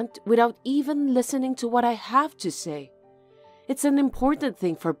you want without even listening to what I have to say. It's an important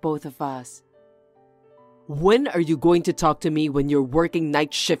thing for both of us. When are you going to talk to me when you're working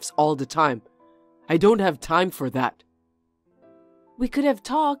night shifts all the time? I don't have time for that. We could have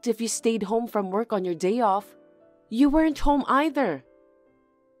talked if you stayed home from work on your day off. You weren't home either.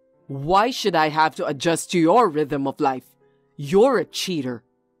 Why should I have to adjust to your rhythm of life? You're a cheater.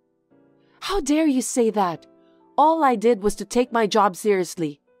 How dare you say that? All I did was to take my job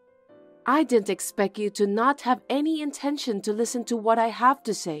seriously. I didn't expect you to not have any intention to listen to what I have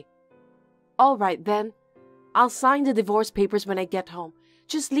to say. All right then. I'll sign the divorce papers when I get home.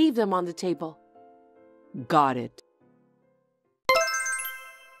 Just leave them on the table. Got it.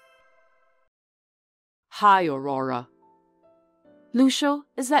 Hi, Aurora. Lucio,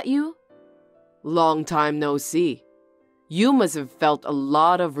 is that you? Long time no see. You must have felt a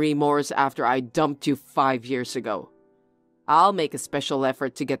lot of remorse after I dumped you 5 years ago. I'll make a special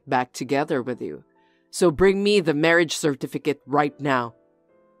effort to get back together with you. So bring me the marriage certificate right now.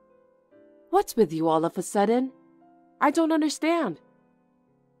 What's with you all of a sudden? I don't understand.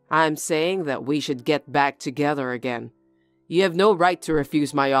 I'm saying that we should get back together again. You have no right to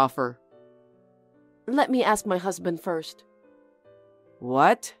refuse my offer. Let me ask my husband first.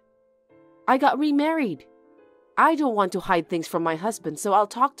 What? I got remarried. I don't want to hide things from my husband, so I'll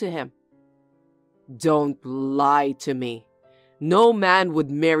talk to him. Don't lie to me. No man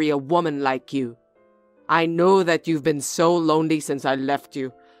would marry a woman like you. I know that you've been so lonely since I left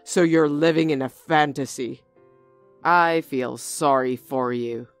you, so you're living in a fantasy. I feel sorry for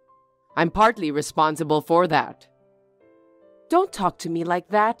you. I'm partly responsible for that. Don't talk to me like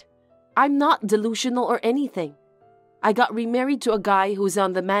that. I'm not delusional or anything. I got remarried to a guy who's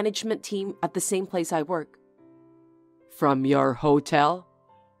on the management team at the same place I work. From your hotel?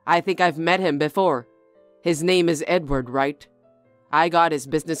 I think I've met him before. His name is Edward, right? I got his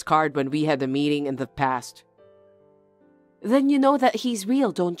business card when we had a meeting in the past. Then you know that he's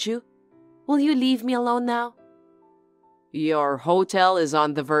real, don't you? Will you leave me alone now? Your hotel is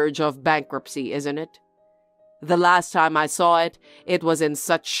on the verge of bankruptcy, isn't it? The last time I saw it, it was in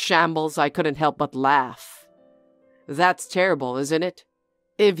such shambles I couldn't help but laugh. That's terrible, isn't it?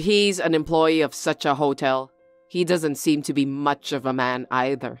 If he's an employee of such a hotel, he doesn't seem to be much of a man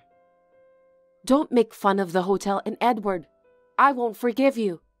either. Don't make fun of the hotel and Edward. I won't forgive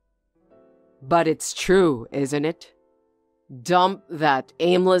you. But it's true, isn't it? Dump that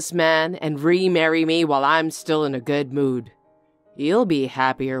aimless man and remarry me while I'm still in a good mood. You'll be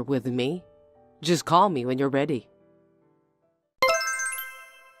happier with me. Just call me when you're ready.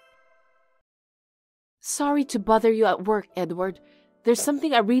 Sorry to bother you at work, Edward. There's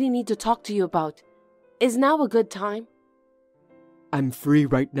something I really need to talk to you about. Is now a good time? I'm free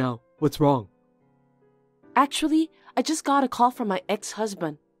right now. What's wrong? Actually, I just got a call from my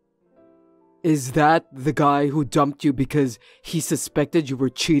ex-husband. Is that the guy who dumped you because he suspected you were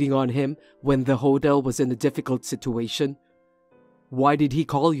cheating on him when the hotel was in a difficult situation? Why did he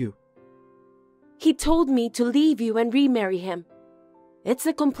call you? He told me to leave you and remarry him. It's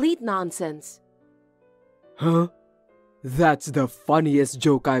a complete nonsense. Huh? That's the funniest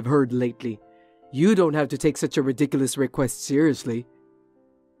joke I've heard lately. You don't have to take such a ridiculous request seriously.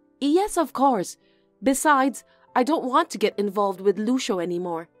 Yes, of course. Besides, I don't want to get involved with Lucio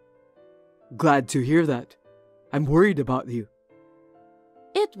anymore. Glad to hear that. I'm worried about you.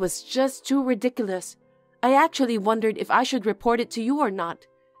 It was just too ridiculous. I actually wondered if I should report it to you or not.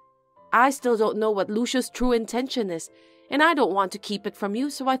 I still don't know what Lucia's true intention is, and I don't want to keep it from you,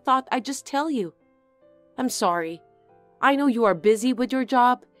 so I thought I'd just tell you. I'm sorry. I know you are busy with your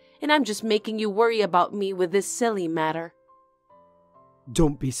job, and I'm just making you worry about me with this silly matter.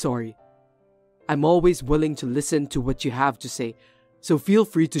 Don't be sorry. I'm always willing to listen to what you have to say, so feel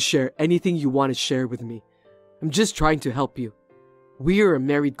free to share anything you want to share with me. I'm just trying to help you. We're a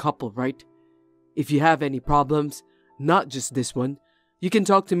married couple, right? If you have any problems, not just this one, you can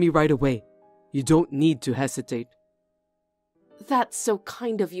talk to me right away. You don't need to hesitate. That's so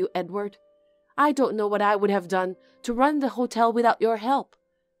kind of you, Edward. I don't know what I would have done to run the hotel without your help.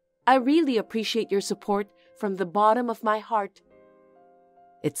 I really appreciate your support from the bottom of my heart.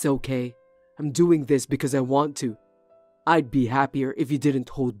 It's okay. I'm doing this because I want to. I'd be happier if you didn't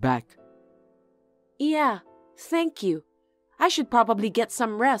hold back. Yeah, thank you. I should probably get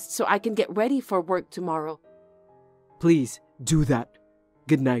some rest so I can get ready for work tomorrow. Please, do that.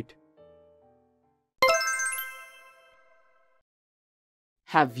 Good night.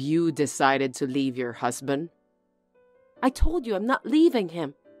 Have you decided to leave your husband? I told you I'm not leaving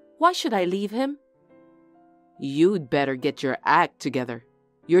him. Why should I leave him? You'd better get your act together.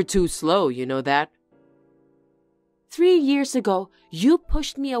 You're too slow, you know that? 3 years ago, you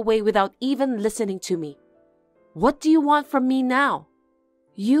pushed me away without even listening to me. What do you want from me now?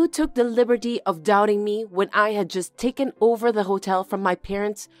 You took the liberty of doubting me when I had just taken over the hotel from my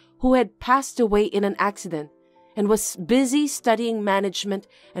parents who had passed away in an accident and was busy studying management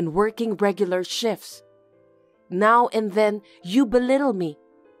and working regular shifts. Now and then, you belittle me.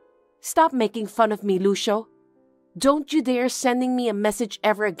 Stop making fun of me, Lucio. Don't you dare sending me a message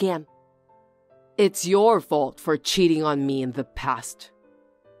ever again. It's your fault for cheating on me in the past.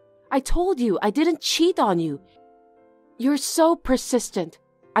 I told you I didn't cheat on you. You're so persistent.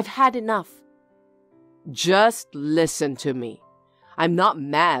 I've had enough. Just listen to me. I'm not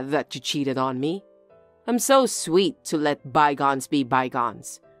mad that you cheated on me. I'm so sweet to let bygones be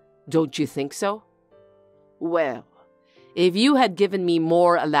bygones. Don't you think so? Well, if you had given me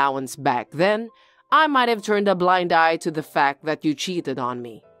more allowance back then, I might have turned a blind eye to the fact that you cheated on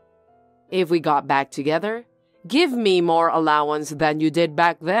me. If we got back together, give me more allowance than you did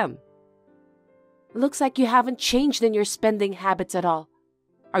back then. Looks like you haven't changed in your spending habits at all.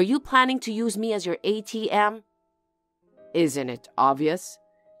 Are you planning to use me as your ATM? Isn't it obvious?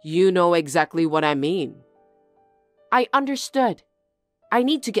 You know exactly what I mean. I understood. I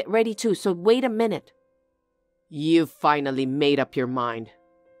need to get ready too, so wait a minute. You've finally made up your mind.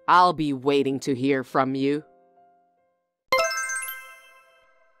 I'll be waiting to hear from you.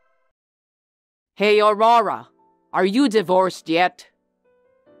 Hey, Aurora, are you divorced yet?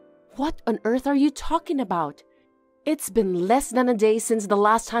 What on earth are you talking about? It's been less than a day since the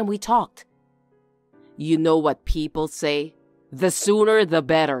last time we talked. You know what people say? The sooner the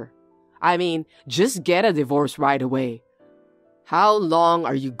better. I mean, just get a divorce right away. How long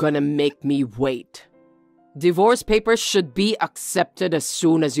are you gonna make me wait? Divorce papers should be accepted as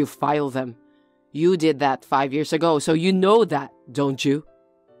soon as you file them. You did that 5 years ago, so you know that, don't you?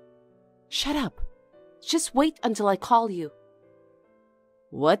 Shut up. Just wait until I call you.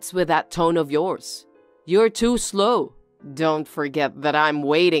 What's with that tone of yours? You're too slow. Don't forget that I'm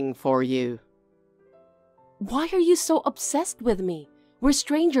waiting for you. Why are you so obsessed with me? We're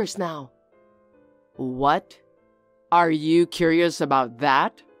strangers now. What? Are you curious about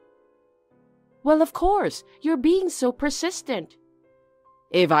that? Well, of course. You're being so persistent.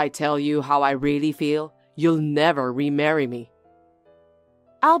 If I tell you how I really feel, you'll never remarry me.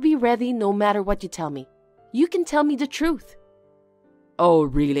 I'll be ready no matter what you tell me. You can tell me the truth. Oh,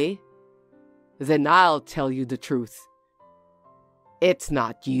 really? Then I'll tell you the truth. It's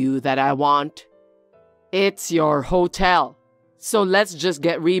not you that I want. It's your hotel. So let's just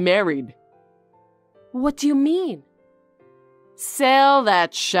get remarried. What do you mean? Sell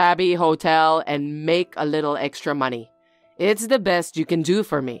that shabby hotel and make a little extra money. It's the best you can do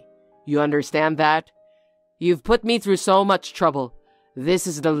for me. You understand that? You've put me through so much trouble. This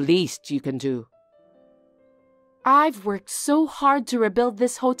is the least you can do. I've worked so hard to rebuild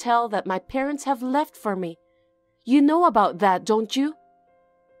this hotel that my parents have left for me. You know about that, don't you?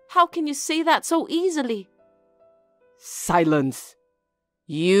 How can you say that so easily? Silence.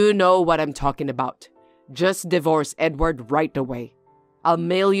 You know what I'm talking about. Just divorce Edward right away. I'll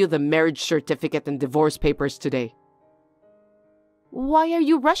mail you the marriage certificate and divorce papers today. Why are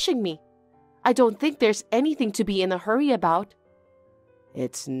you rushing me? I don't think there's anything to be in a hurry about.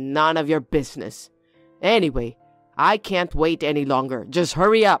 It's none of your business. Anyway, I can't wait any longer. Just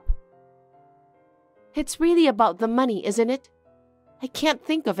hurry up. It's really about the money, isn't it? I can't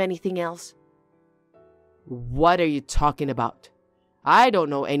think of anything else. What are you talking about? I don't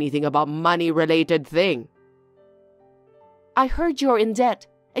know anything about money-related thing. I heard you're in debt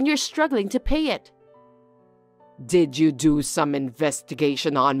and you're struggling to pay it. Did you do some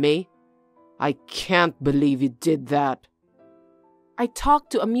investigation on me? I can't believe you did that. I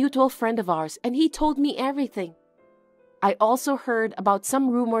talked to a mutual friend of ours and he told me everything. I also heard about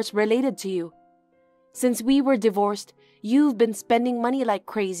some rumors related to you. Since we were divorced, you've been spending money like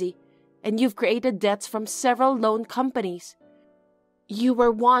crazy, and you've created debts from several loan companies. You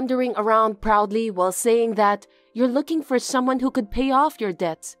were wandering around proudly while saying that you're looking for someone who could pay off your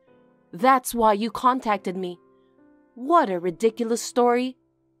debts. That's why you contacted me. What a ridiculous story.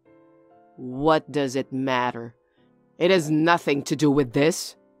 What does it matter? It has nothing to do with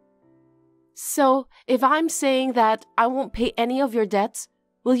this. So, if I'm saying that I won't pay any of your debts,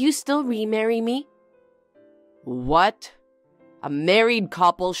 will you still remarry me? What? A married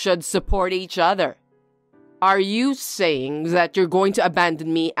couple should support each other. Are you saying that you're going to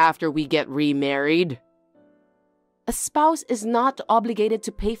abandon me after we get remarried? A spouse is not obligated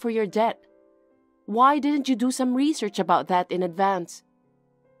to pay for your debt. Why didn't you do some research about that in advance?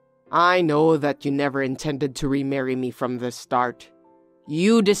 I know that you never intended to remarry me from the start.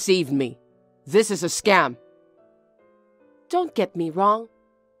 You deceived me. This is a scam. Don't get me wrong.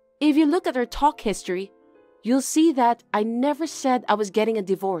 If you look at our talk history, you'll see that I never said I was getting a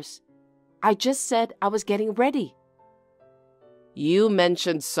divorce. I just said I was getting ready. You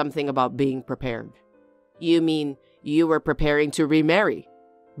mentioned something about being prepared. You mean you were preparing to remarry,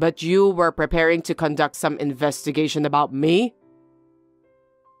 but you were preparing to conduct some investigation about me?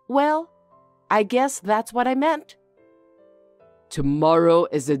 Well, I guess that's what I meant. Tomorrow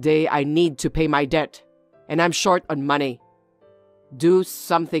is the day I need to pay my debt, and I'm short on money. Do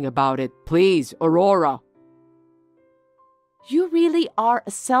something about it, please, Aurora. You really are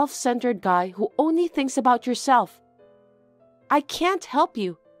a self-centered guy who only thinks about yourself. I can't help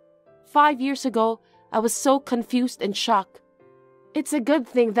you. 5 years ago, I was so confused and shocked. It's a good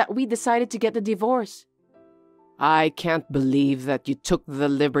thing that we decided to get a divorce. I can't believe that you took the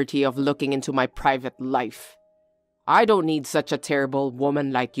liberty of looking into my private life. I don't need such a terrible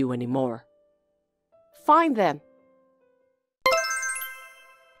woman like you anymore. Fine then.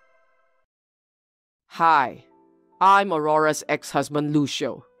 Hi, I'm Aurora's ex-husband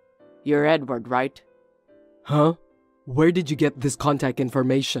Lucio. You're Edward, right? Huh? Where did you get this contact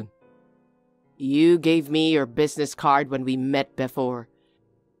information? You gave me your business card when we met before.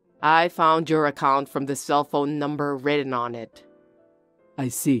 I found your account from the cell phone number written on it. I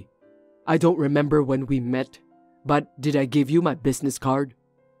see. I don't remember when we met, but did I give you my business card?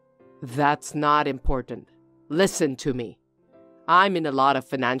 That's not important. Listen to me. I'm in a lot of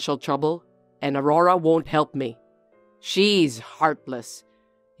financial trouble, and Aurora won't help me. She's heartless.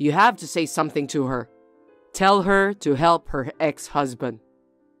 You have to say something to her. Tell her to help her ex-husband.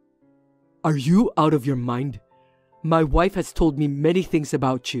 Are you out of your mind? My wife has told me many things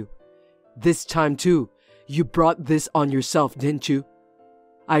about you. This time too, you brought this on yourself, didn't you?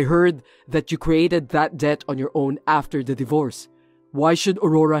 I heard that you created that debt on your own after the divorce. Why should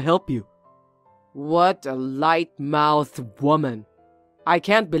Aurora help you? What a light-mouthed woman. I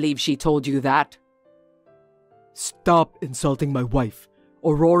can't believe she told you that. Stop insulting my wife.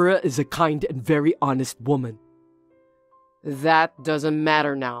 Aurora is a kind and very honest woman. That doesn't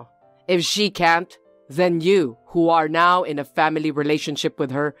matter now. If she can't, then you, who are now in a family relationship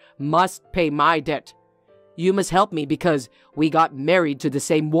with her, must pay my debt. You must help me because we got married to the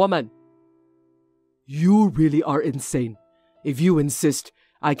same woman. You really are insane. If you insist,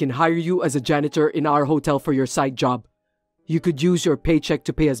 I can hire you as a janitor in our hotel for your side job. You could use your paycheck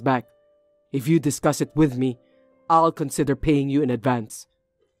to pay us back. If you discuss it with me, I'll consider paying you in advance.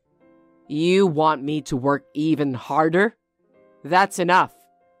 You want me to work even harder? That's enough.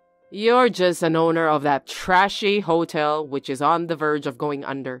 You're just an owner of that trashy hotel which is on the verge of going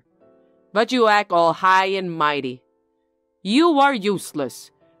under. But you act all high and mighty. You are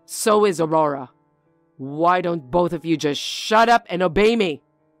useless. So is Aurora. Why don't both of you just shut up and obey me?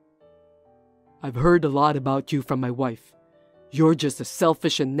 I've heard a lot about you from my wife. You're just a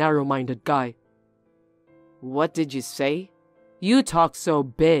selfish and narrow-minded guy. What did you say? You talk so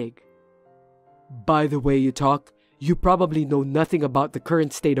big. By the way you talk, you probably know nothing about the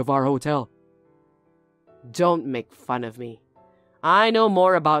current state of our hotel. Don't make fun of me. I know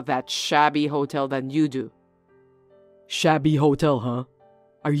more about that shabby hotel than you do. Shabby hotel, huh?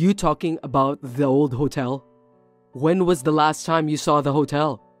 Are you talking about the old hotel? When was the last time you saw the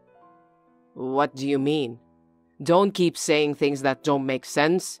hotel? What do you mean? Don't keep saying things that don't make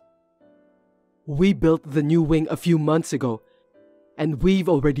sense. We built the new wing a few months ago, and we've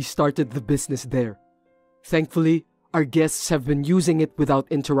already started the business there. Thankfully, our guests have been using it without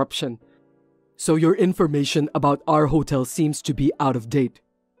interruption. So your information about our hotel seems to be out of date.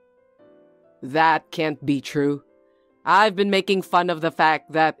 That can't be true. I've been making fun of the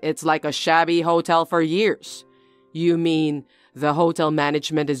fact that it's like a shabby hotel for years. You mean the hotel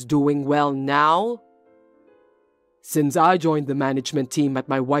management is doing well now? Since I joined the management team at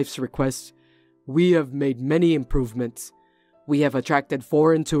my wife's request, we have made many improvements. We have attracted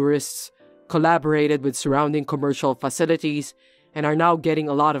foreign tourists, collaborated with surrounding commercial facilities, and are now getting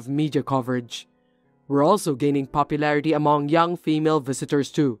a lot of media coverage. We're also gaining popularity among young female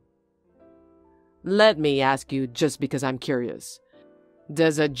visitors too. Let me ask you, just because I'm curious.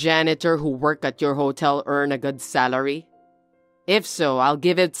 Does a janitor who works at your hotel earn a good salary? If so, I'll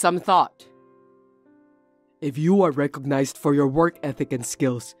give it some thought. If you are recognized for your work ethic and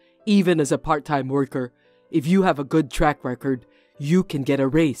skills, even as a part-time worker, if you have a good track record, you can get a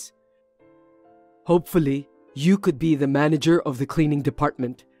raise. Hopefully, you could be the manager of the cleaning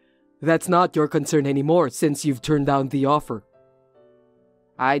department. That's not your concern anymore since you've turned down the offer.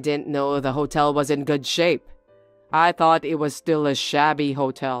 I didn't know the hotel was in good shape. I thought it was still a shabby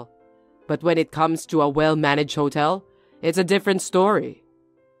hotel. But when it comes to a well-managed hotel, it's a different story.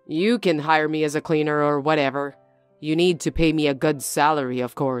 You can hire me as a cleaner or whatever. You need to pay me a good salary,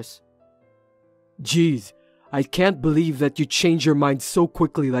 of course. Geez, I can't believe that you changed your mind so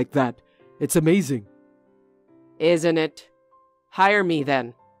quickly like that. It's amazing. Isn't it? Hire me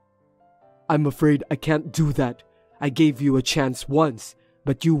then. I'm afraid I can't do that. I gave you a chance once,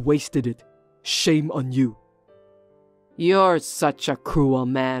 but you wasted it. Shame on you. You're such a cruel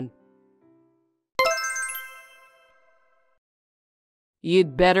man.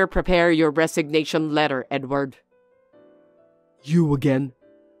 You'd better prepare your resignation letter, Edward. You again?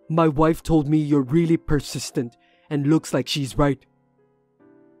 My wife told me you're really persistent, and looks like she's right.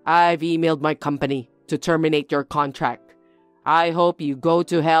 I've emailed my company to terminate your contract. I hope you go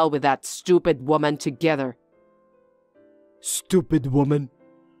to hell with that stupid woman together. Stupid woman?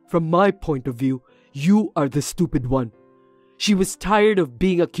 From my point of view, you are the stupid one. She was tired of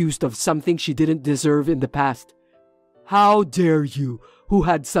being accused of something she didn't deserve in the past. How dare you, who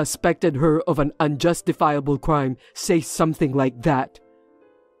had suspected her of an unjustifiable crime, say something like that?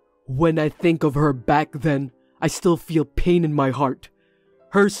 When I think of her back then, I still feel pain in my heart.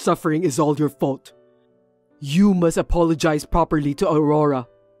 Her suffering is all your fault. You must apologize properly to Aurora.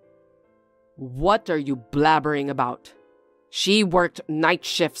 What are you blabbering about? She worked night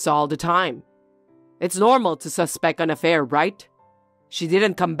shifts all the time. It's normal to suspect an affair, right? She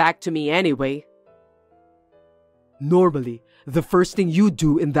didn't come back to me anyway. Normally, the first thing you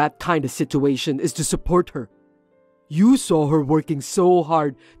do in that kind of situation is to support her. You saw her working so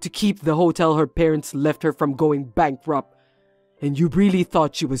hard to keep the hotel her parents left her from going bankrupt, and you really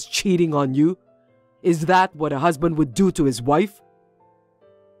thought she was cheating on you? Is that what a husband would do to his wife?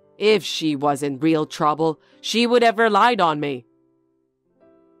 If she was in real trouble, she would have relied on me.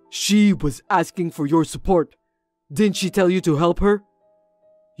 She was asking for your support. Didn't she tell you to help her?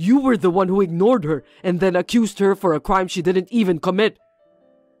 You were the one who ignored her and then accused her for a crime she didn't even commit.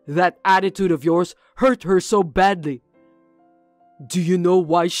 That attitude of yours hurt her so badly. Do you know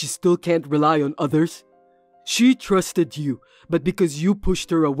why she still can't rely on others? She trusted you, but because you pushed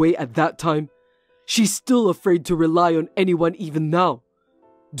her away at that time, she's still afraid to rely on anyone even now.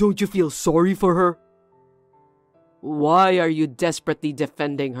 Don't you feel sorry for her? Why are you desperately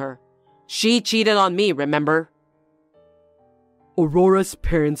defending her? She cheated on me, remember? Aurora's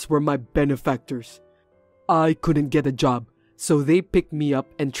parents were my benefactors. I couldn't get a job, so they picked me up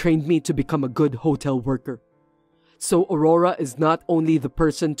and trained me to become a good hotel worker. So Aurora is not only the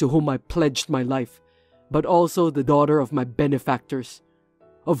person to whom I pledged my life, but also the daughter of my benefactors.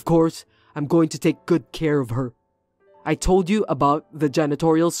 Of course, I'm going to take good care of her. I told you about the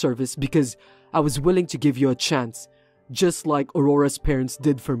janitorial service because I was willing to give you a chance, just like Aurora's parents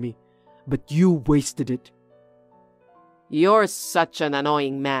did for me. But you wasted it. You're such an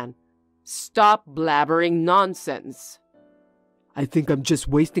annoying man. Stop blabbering nonsense. I think I'm just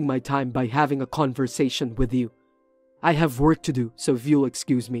wasting my time by having a conversation with you. I have work to do, so if you'll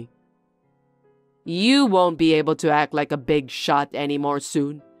excuse me. You won't be able to act like a big shot anymore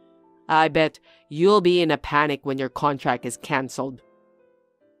soon. I bet you'll be in a panic when your contract is cancelled.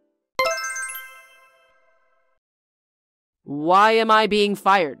 Why am I being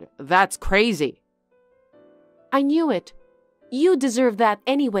fired? That's crazy. I knew it. You deserve that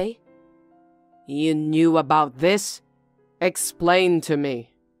anyway. You knew about this? Explain to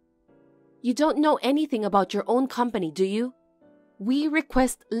me. You don't know anything about your own company, do you? We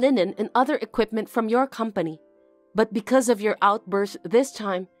request linen and other equipment from your company. But because of your outburst this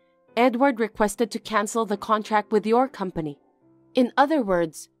time, Edward requested to cancel the contract with your company. In other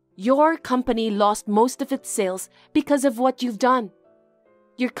words, your company lost most of its sales because of what you've done.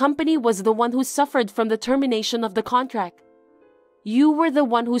 Your company was the one who suffered from the termination of the contract. You were the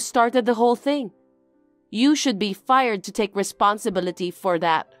one who started the whole thing. You should be fired to take responsibility for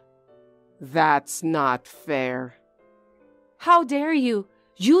that. That's not fair. How dare you?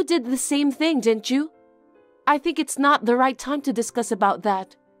 You did the same thing, didn't you? I think it's not the right time to discuss about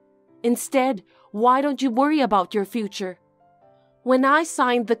that. Instead, why don't you worry about your future? When I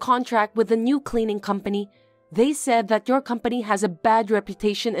signed the contract with the new cleaning company, they said that your company has a bad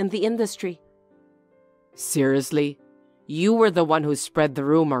reputation in the industry. Seriously? You were the one who spread the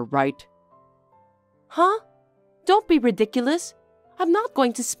rumor, right? Huh? Don't be ridiculous. I'm not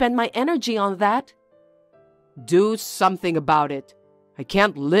going to spend my energy on that. Do something about it. I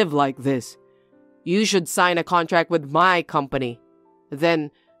can't live like this. You should sign a contract with my company. Then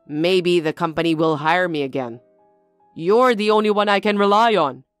maybe the company will hire me again. You're the only one I can rely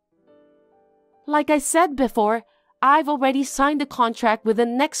on. Like I said before, I've already signed a contract with the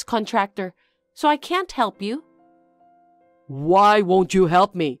next contractor, so I can't help you. Why won't you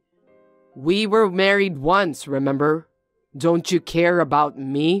help me? We were married once, remember? Don't you care about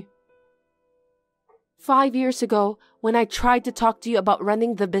me? 5 years ago, when I tried to talk to you about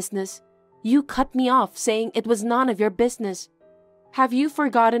running the business, you cut me off saying it was none of your business. Have you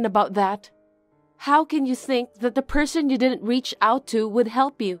forgotten about that? How can you think that the person you didn't reach out to would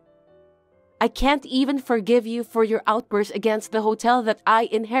help you? I can't even forgive you for your outburst against the hotel that I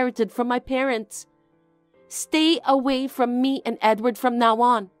inherited from my parents. Stay away from me and Edward from now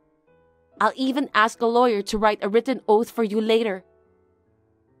on. I'll even ask a lawyer to write a written oath for you later.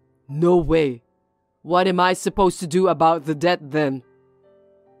 No way. What am I supposed to do about the debt then?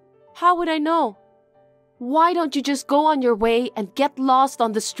 How would I know? Why don't you just go on your way and get lost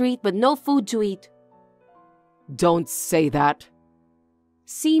on the street with no food to eat? Don't say that.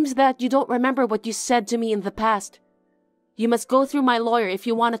 Seems that you don't remember what you said to me in the past. You must go through my lawyer if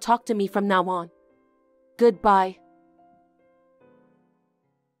you want to talk to me from now on. Goodbye.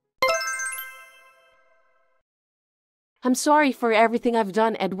 I'm sorry for everything I've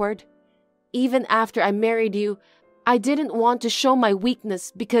done, Edward. Even after I married you, I didn't want to show my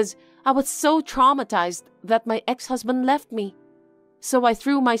weakness because I was so traumatized that my ex-husband left me. So I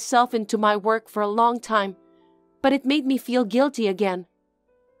threw myself into my work for a long time, but it made me feel guilty again.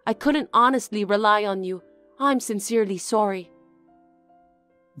 I couldn't honestly rely on you. I'm sincerely sorry.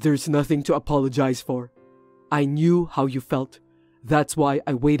 There's nothing to apologize for. I knew how you felt. That's why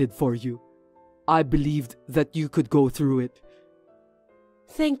I waited for you. I believed that you could go through it.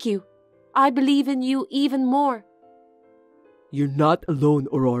 Thank you. I believe in you even more. You're not alone,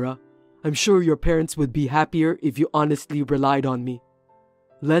 Aurora. I'm sure your parents would be happier if you honestly relied on me.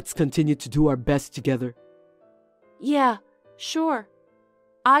 Let's continue to do our best together. Yeah, sure.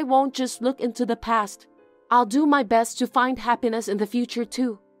 I won't just look into the past. I'll do my best to find happiness in the future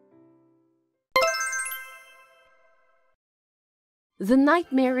too. The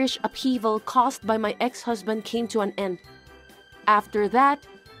nightmarish upheaval caused by my ex-husband came to an end. After that,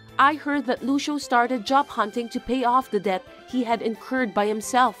 I heard that Lucio started job hunting to pay off the debt he had incurred by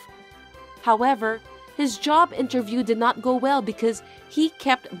himself. However, his job interview did not go well because he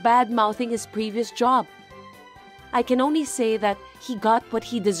kept bad-mouthing his previous job. I can only say that he got what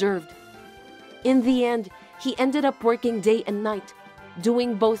he deserved. In the end, he ended up working day and night,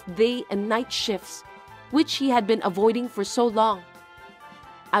 doing both day and night shifts, which he had been avoiding for so long.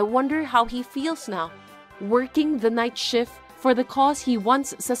 I wonder how he feels now, working the night shift for the cause he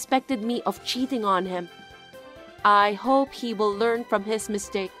once suspected me of cheating on him. I hope he will learn from his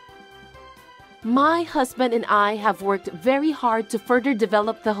mistake. My husband and I have worked very hard to further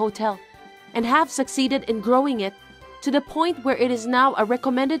develop the hotel and have succeeded in growing it to the point where it is now a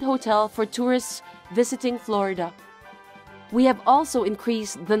recommended hotel for tourists visiting Florida. We have also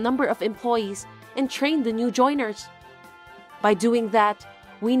increased the number of employees and trained the new joiners. By doing that,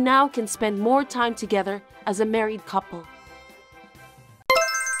 we now can spend more time together as a married couple.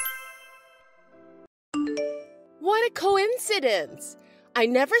 What a coincidence! I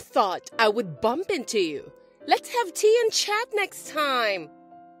never thought I would bump into you. Let's have tea and chat next time.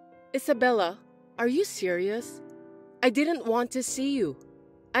 Isabella, are you serious? I didn't want to see you.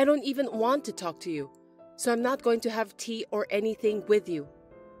 I don't even want to talk to you, so I'm not going to have tea or anything with you.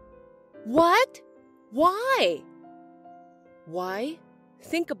 What? Why? Why?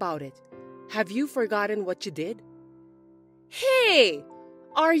 Think about it. Have you forgotten what you did? Hey!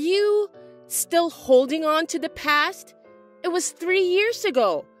 Are you still holding on to the past? It was 3 years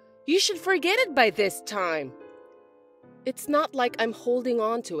ago. You should forget it by this time. It's not like I'm holding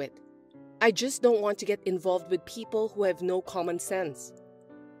on to it. I just don't want to get involved with people who have no common sense.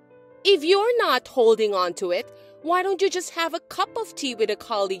 If you're not holding on to it, why don't you just have a cup of tea with a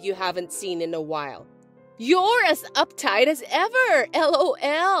colleague you haven't seen in a while? You're as uptight as ever,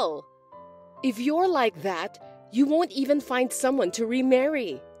 LOL. If you're like that, you won't even find someone to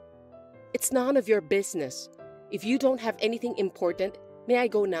remarry. It's none of your business. If you don't have anything important, may I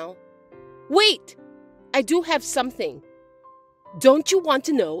go now? Wait! I do have something. Don't you want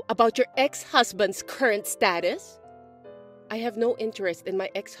to know about your ex-husband's current status? I have no interest in my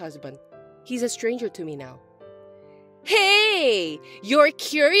ex-husband. He's a stranger to me now. Hey! You're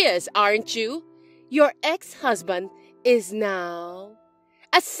curious, aren't you? Your ex-husband is now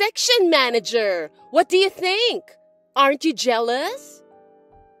a section manager. What do you think? Aren't you jealous?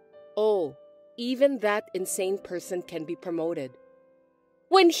 Oh, even that insane person can be promoted.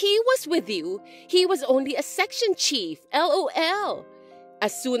 When he was with you, he was only a section chief, LOL.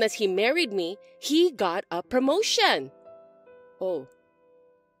 As soon as he married me, he got a promotion. Oh.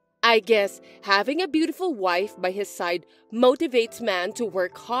 I guess having a beautiful wife by his side motivates man to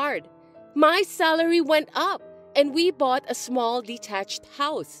work hard. My salary went up, and we bought a small detached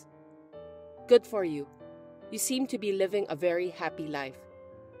house. Good for you. You seem to be living a very happy life.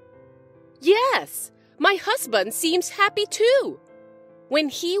 Yes, my husband seems happy too. When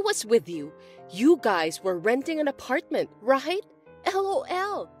he was with you, you guys were renting an apartment, right?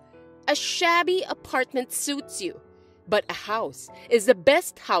 LOL. A shabby apartment suits you, but a house is the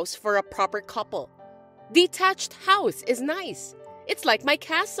best house for a proper couple. Detached house is nice. It's like my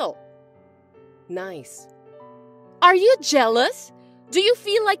castle. Nice. Are you jealous? Do you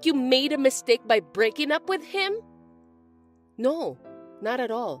feel like you made a mistake by breaking up with him? No, not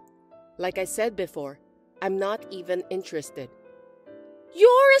at all. Like I said before, I'm not even interested.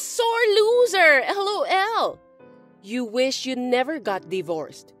 You're a sore loser, LOL. You wish you never got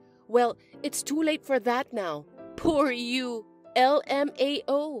divorced. Well, it's too late for that now. Poor you,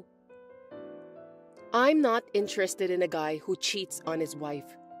 LMAO. I'm not interested in a guy who cheats on his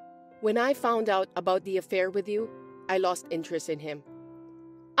wife. When I found out about the affair with you, I lost interest in him.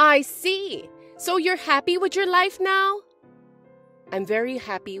 I see. So you're happy with your life now? I'm very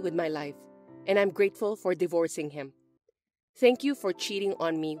happy with my life, and I'm grateful for divorcing him. Thank you for cheating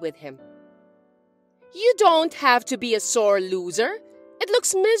on me with him. You don't have to be a sore loser. It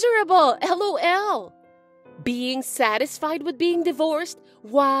looks miserable, LOL. Being satisfied with being divorced?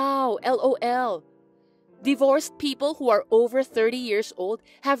 Wow, LOL. Divorced people who are over 30 years old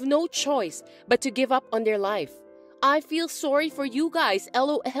have no choice but to give up on their life. I feel sorry for you guys,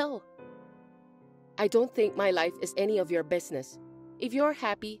 LOL. I don't think my life is any of your business. If you're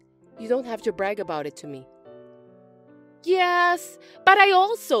happy, you don't have to brag about it to me. Yes, but I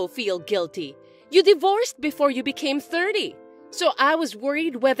also feel guilty. You divorced before you became 30, so I was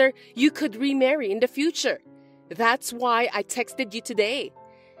worried whether you could remarry in the future. That's why I texted you today.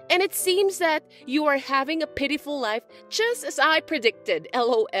 And it seems that you are having a pitiful life just as I predicted,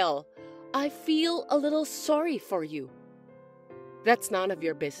 LOL. I feel a little sorry for you. That's none of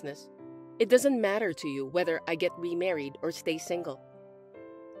your business. It doesn't matter to you whether I get remarried or stay single.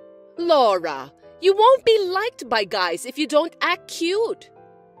 Laura, you won't be liked by guys if you don't act cute.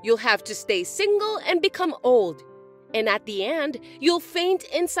 You'll have to stay single and become old. And at the end, you'll faint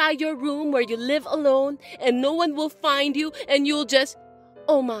inside your room where you live alone and no one will find you and you'll just...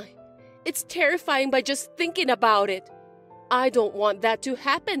 Oh my, it's terrifying by just thinking about it. I don't want that to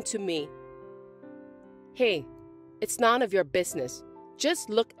happen to me. Hey, it's none of your business. Just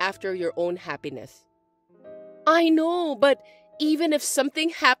look after your own happiness. I know, but even if something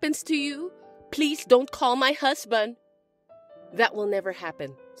happens to you, please don't call my husband. That will never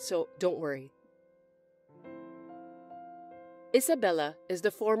happen, so don't worry. Isabella is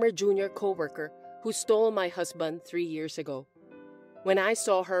the former junior co-worker who stole my husband 3 years ago. When I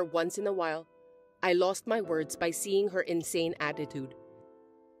saw her once in a while, I lost my words by seeing her insane attitude.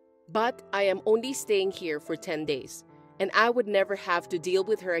 But I am only staying here for 10 days, and I would never have to deal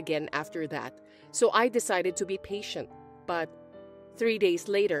with her again after that, so I decided to be patient. But 3 days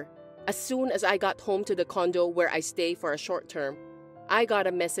later, as soon as I got home to the condo where I stay for a short term, I got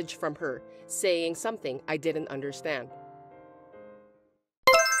a message from her saying something I didn't understand.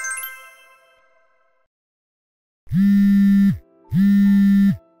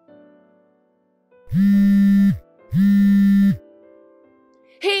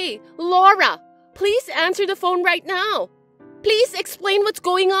 Hey, Laura, please answer the phone right now. Please explain what's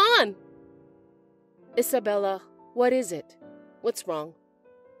going on. Isabella, what is it? What's wrong?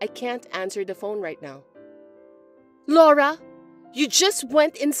 I can't answer the phone right now. Laura, You just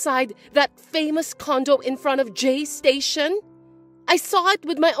went inside that famous condo in front of Jay's station? I saw it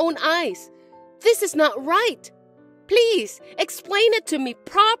with my own eyes. This is not right. Please, explain it to me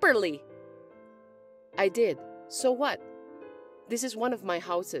properly. I did. So what? This is one of my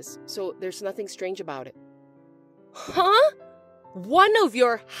houses, so there's nothing strange about it. Huh? One of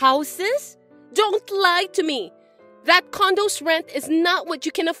your houses? Don't lie to me. That condo's rent is not what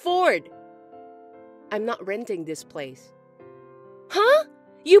you can afford. I'm not renting this place. Huh?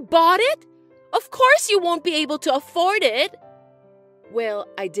 You bought it? Of course you won't be able to afford it. Well,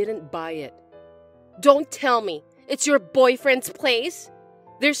 I didn't buy it. Don't tell me it's your boyfriend's place.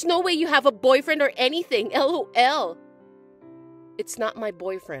 There's no way you have a boyfriend or anything, LOL. It's not my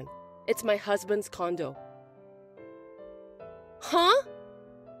boyfriend. It's my husband's condo. Huh?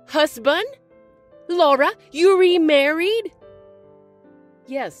 Husband? Laura, you remarried?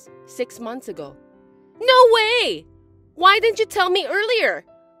 Yes, 6 months ago. No way! Why didn't you tell me earlier?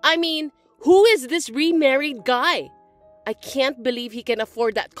 I mean, who is this remarried guy? I can't believe he can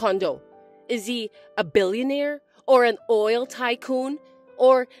afford that condo. Is he a billionaire or an oil tycoon?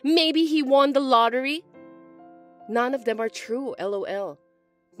 Or maybe he won the lottery? None of them are true, LOL.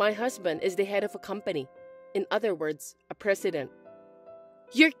 My husband is the head of a company. In other words, a president.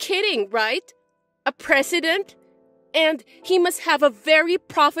 You're kidding, right? A president? And he must have a very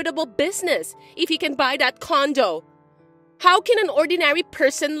profitable business if he can buy that condo. How can an ordinary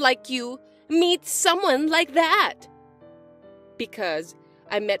person like you meet someone like that? Because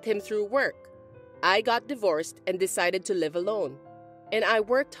I met him through work. I got divorced and decided to live alone. And I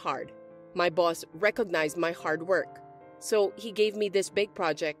worked hard. My boss recognized my hard work. So he gave me this big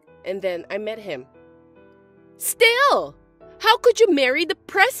project, and then I met him. Still, how could you marry the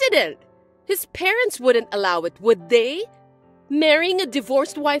president? His parents wouldn't allow it, would they? Marrying a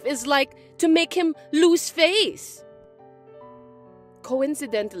divorced wife is like to make him lose face.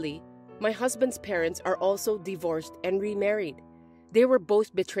 Coincidentally, my husband's parents are also divorced and remarried. They were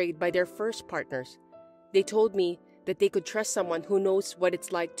both betrayed by their first partners. They told me that they could trust someone who knows what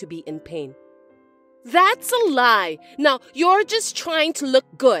it's like to be in pain. That's a lie. Now, you're just trying to look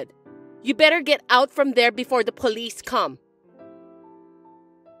good. You better get out from there before the police come.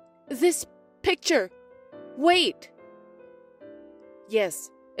 This picture. Wait. Yes,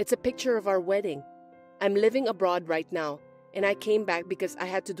 it's a picture of our wedding. I'm living abroad right now, and I came back because I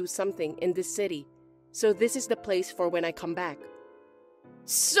had to do something in this city. So this is the place for when I come back.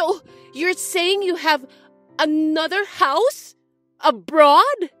 So, you're saying you have another house?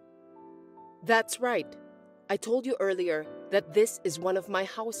 Abroad? That's right. I told you earlier that this is one of my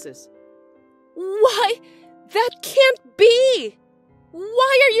houses. Why? That can't be!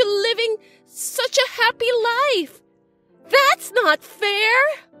 Why are you living such a happy life? That's not fair!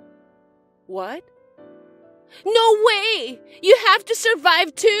 What? No way! You have to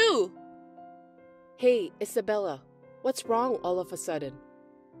survive too! Hey, Isabella, what's wrong all of a sudden?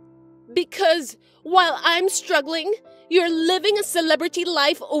 Because while I'm struggling, you're living a celebrity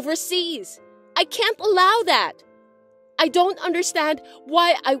life overseas. I can't allow that. I don't understand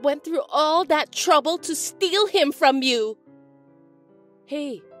why I went through all that trouble to steal him from you.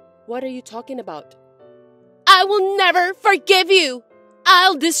 Hey, what are you talking about? I will never forgive you.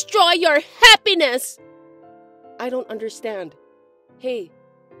 I'll destroy your happiness. I don't understand. Hey,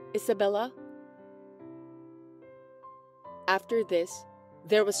 Isabella? After this,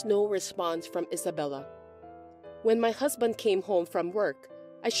 there was no response from Isabella. When my husband came home from work,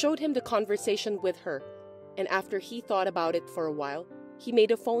 I showed him the conversation with her, and after he thought about it for a while, he made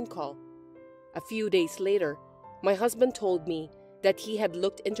a phone call. A few days later, my husband told me that he had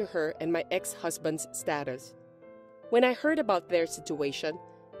looked into her and my ex-husband's status. When I heard about their situation,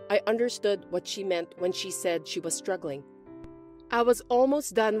 I understood what she meant when she said she was struggling. I was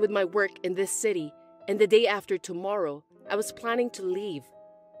almost done with my work in this city, and the day after tomorrow, I was planning to leave,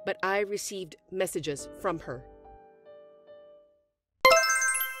 but I received messages from her.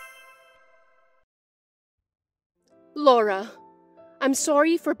 Laura, I'm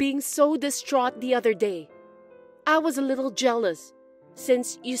sorry for being so distraught the other day. I was a little jealous,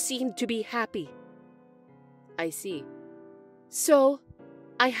 since you seemed to be happy. I see. So,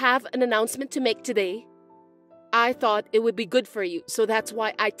 I have an announcement to make today. I thought it would be good for you, so that's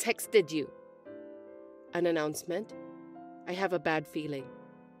why I texted you. An announcement? I have a bad feeling.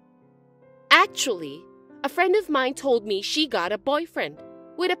 Actually, a friend of mine told me she got a boyfriend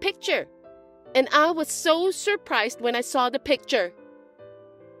with a picture. And I was so surprised when I saw the picture.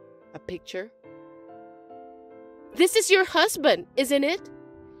 A picture? This is your husband, isn't it?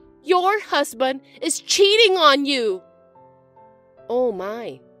 Your husband is cheating on you. Oh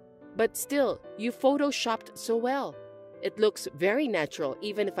my. But still, you photoshopped so well. It looks very natural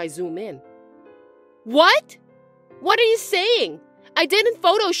even if I zoom in. What? What are you saying? I didn't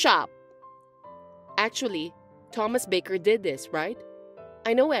Photoshop. Actually, Thomas Baker did this, right?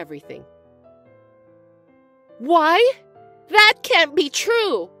 I know everything. Why? That can't be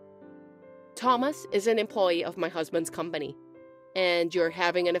true. Thomas is an employee of my husband's company. And you're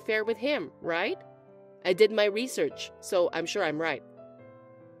having an affair with him, right? I did my research, so I'm sure I'm right.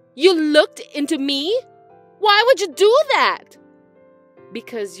 You looked into me? Why would you do that?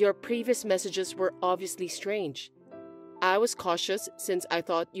 Because your previous messages were obviously strange. I was cautious since I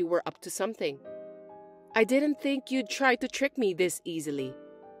thought you were up to something. I didn't think you'd try to trick me this easily.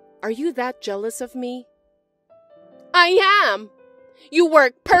 Are you that jealous of me? I am. You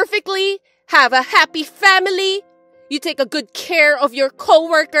work perfectly, have a happy family, you take a good care of your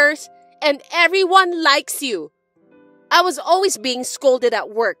coworkers, and everyone likes you. I was always being scolded at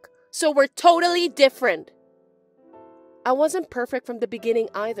work, so we're totally different. I wasn't perfect from the beginning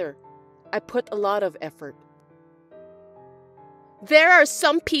either. I put a lot of effort. There are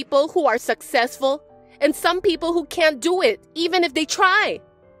some people who are successful and some people who can't do it, even if they try.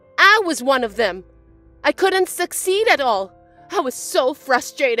 I was one of them. I couldn't succeed at all. I was so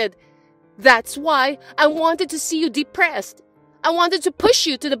frustrated. That's why I wanted to see you depressed. I wanted to push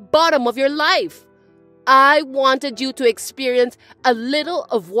you to the bottom of your life. I wanted you to experience a little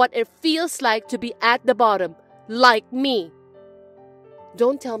of what it feels like to be at the bottom, like me.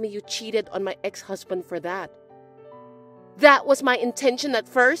 Don't tell me you cheated on my ex-husband for that. That was my intention at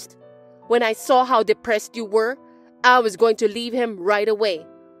first. When I saw how depressed you were, I was going to leave him right away.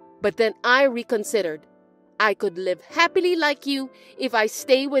 But then I reconsidered. I could live happily like you if I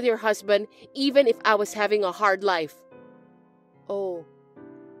stay with your husband, even if I was having a hard life. Oh.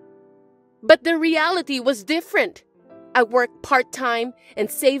 But the reality was different. I worked part-time and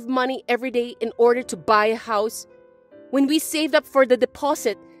saved money every day in order to buy a house. When we saved up for the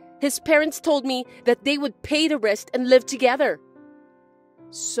deposit, his parents told me that they would pay the rest and live together.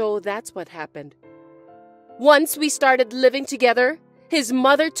 So that's what happened. Once we started living together, his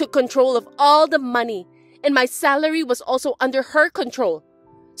mother took control of all the money, and my salary was also under her control.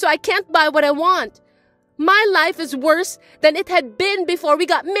 So I can't buy what I want. My life is worse than it had been before we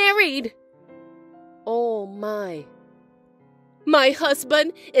got married. Oh my. My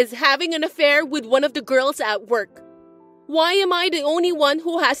husband is having an affair with one of the girls at work. Why am I the only one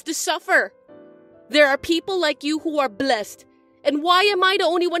who has to suffer? There are people like you who are blessed. And why am I the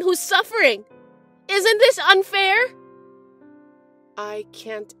only one who's suffering? Isn't this unfair? I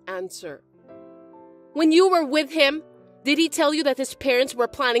can't answer. When you were with him, did he tell you that his parents were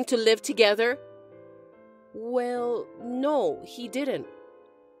planning to live together? Well, no, he didn't.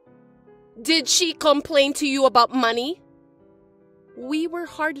 Did she complain to you about money? We were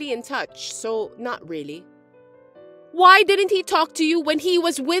hardly in touch, so not really. Why didn't he talk to you when he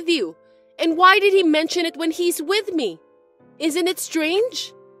was with you? And why did he mention it when he's with me? Isn't it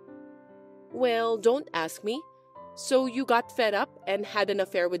strange? Well, don't ask me. So you got fed up and had an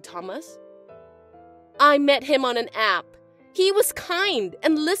affair with Thomas? I met him on an app. He was kind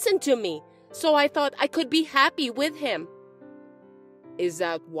and listened to me, so I thought I could be happy with him. Is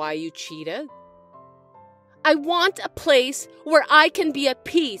that why you cheated? I want a place where I can be at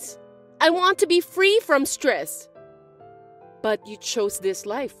peace. I want to be free from stress. But you chose this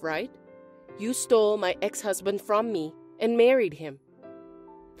life, right? You stole my ex-husband from me and married him.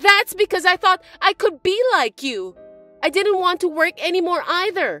 That's because I thought I could be like you. I didn't want to work anymore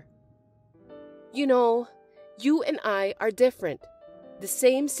either. You know, you and I are different. The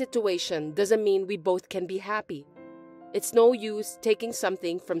same situation doesn't mean we both can be happy. It's no use taking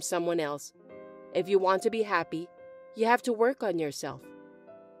something from someone else. If you want to be happy, you have to work on yourself.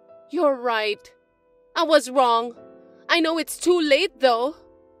 You're right. I was wrong. I know it's too late though.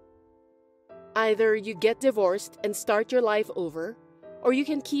 Either you get divorced and start your life over, or you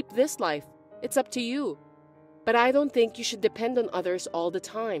can keep this life. It's up to you. But I don't think you should depend on others all the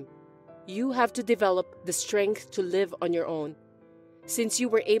time. You have to develop the strength to live on your own. Since you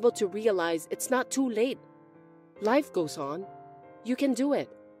were able to realize it's not too late. Life goes on. You can do it.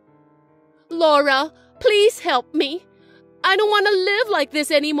 Laura, please help me. I don't want to live like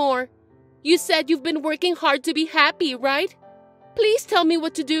this anymore. You said you've been working hard to be happy, right? Please tell me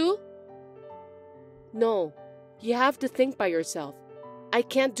what to do. No, you have to think by yourself. I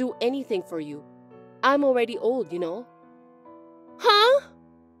can't do anything for you. I'm already old, you know. Huh?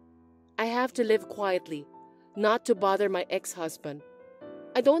 I have to live quietly, not to bother my ex-husband.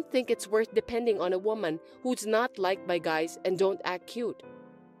 I don't think it's worth depending on a woman who's not liked by guys and don't act cute.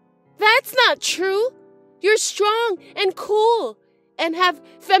 That's not true. You're strong and cool and have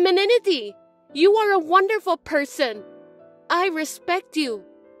femininity. You are a wonderful person. I respect you.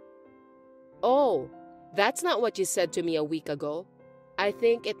 Oh, that's not what you said to me a week ago. I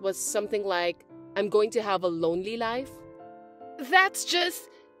think it was something like, I'm going to have a lonely life.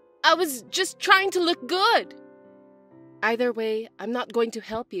 I was just trying to look good. Either way, I'm not going to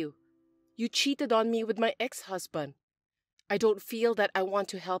help you. You cheated on me with my ex-husband. I don't feel that I want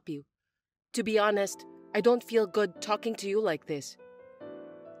to help you. To be honest, I don't feel good talking to you like this.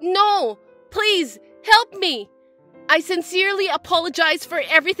 No, please, help me. I sincerely apologize for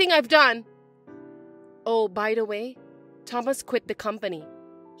everything I've done. Oh, by the way, Thomas quit the company.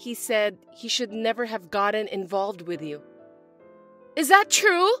 He said he should never have gotten involved with you. Is that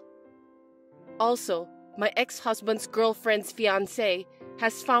true? Also, my ex-husband's girlfriend's fiancé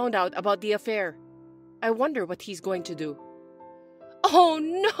has found out about the affair. I wonder what he's going to do. Oh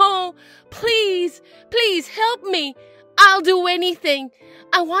no! Please, please help me! I'll do anything!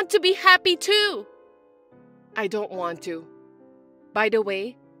 I want to be happy too! I don't want to. By the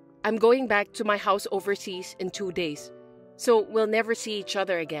way, I'm going back to my house overseas in 2 days, so we'll never see each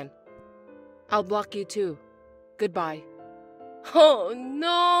other again. I'll block you too. Goodbye. Oh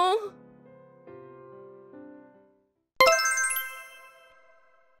no!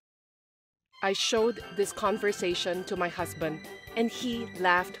 I showed this conversation to my husband, and he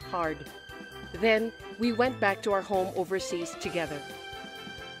laughed hard. Then we went back to our home overseas together.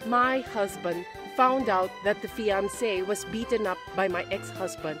 My husband found out that the fiancé was beaten up by my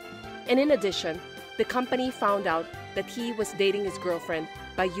ex-husband, and in addition, the company found out that he was dating his girlfriend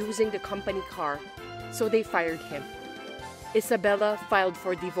by using the company car, so they fired him. Isabella filed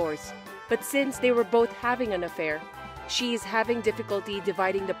for divorce, but since they were both having an affair, she is having difficulty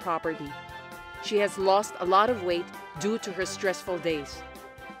dividing the property. She has lost a lot of weight due to her stressful days.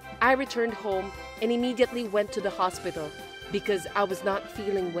 I returned home and immediately went to the hospital because I was not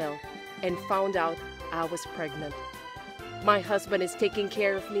feeling well and found out I was pregnant. My husband is taking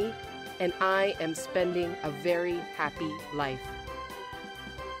care of me and I am spending a very happy life.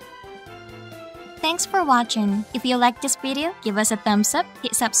 Thanks for watching. If you liked this video, give us a thumbs up,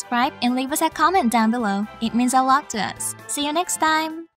 hit subscribe, and leave us a comment down below. It means a lot to us. See you next time!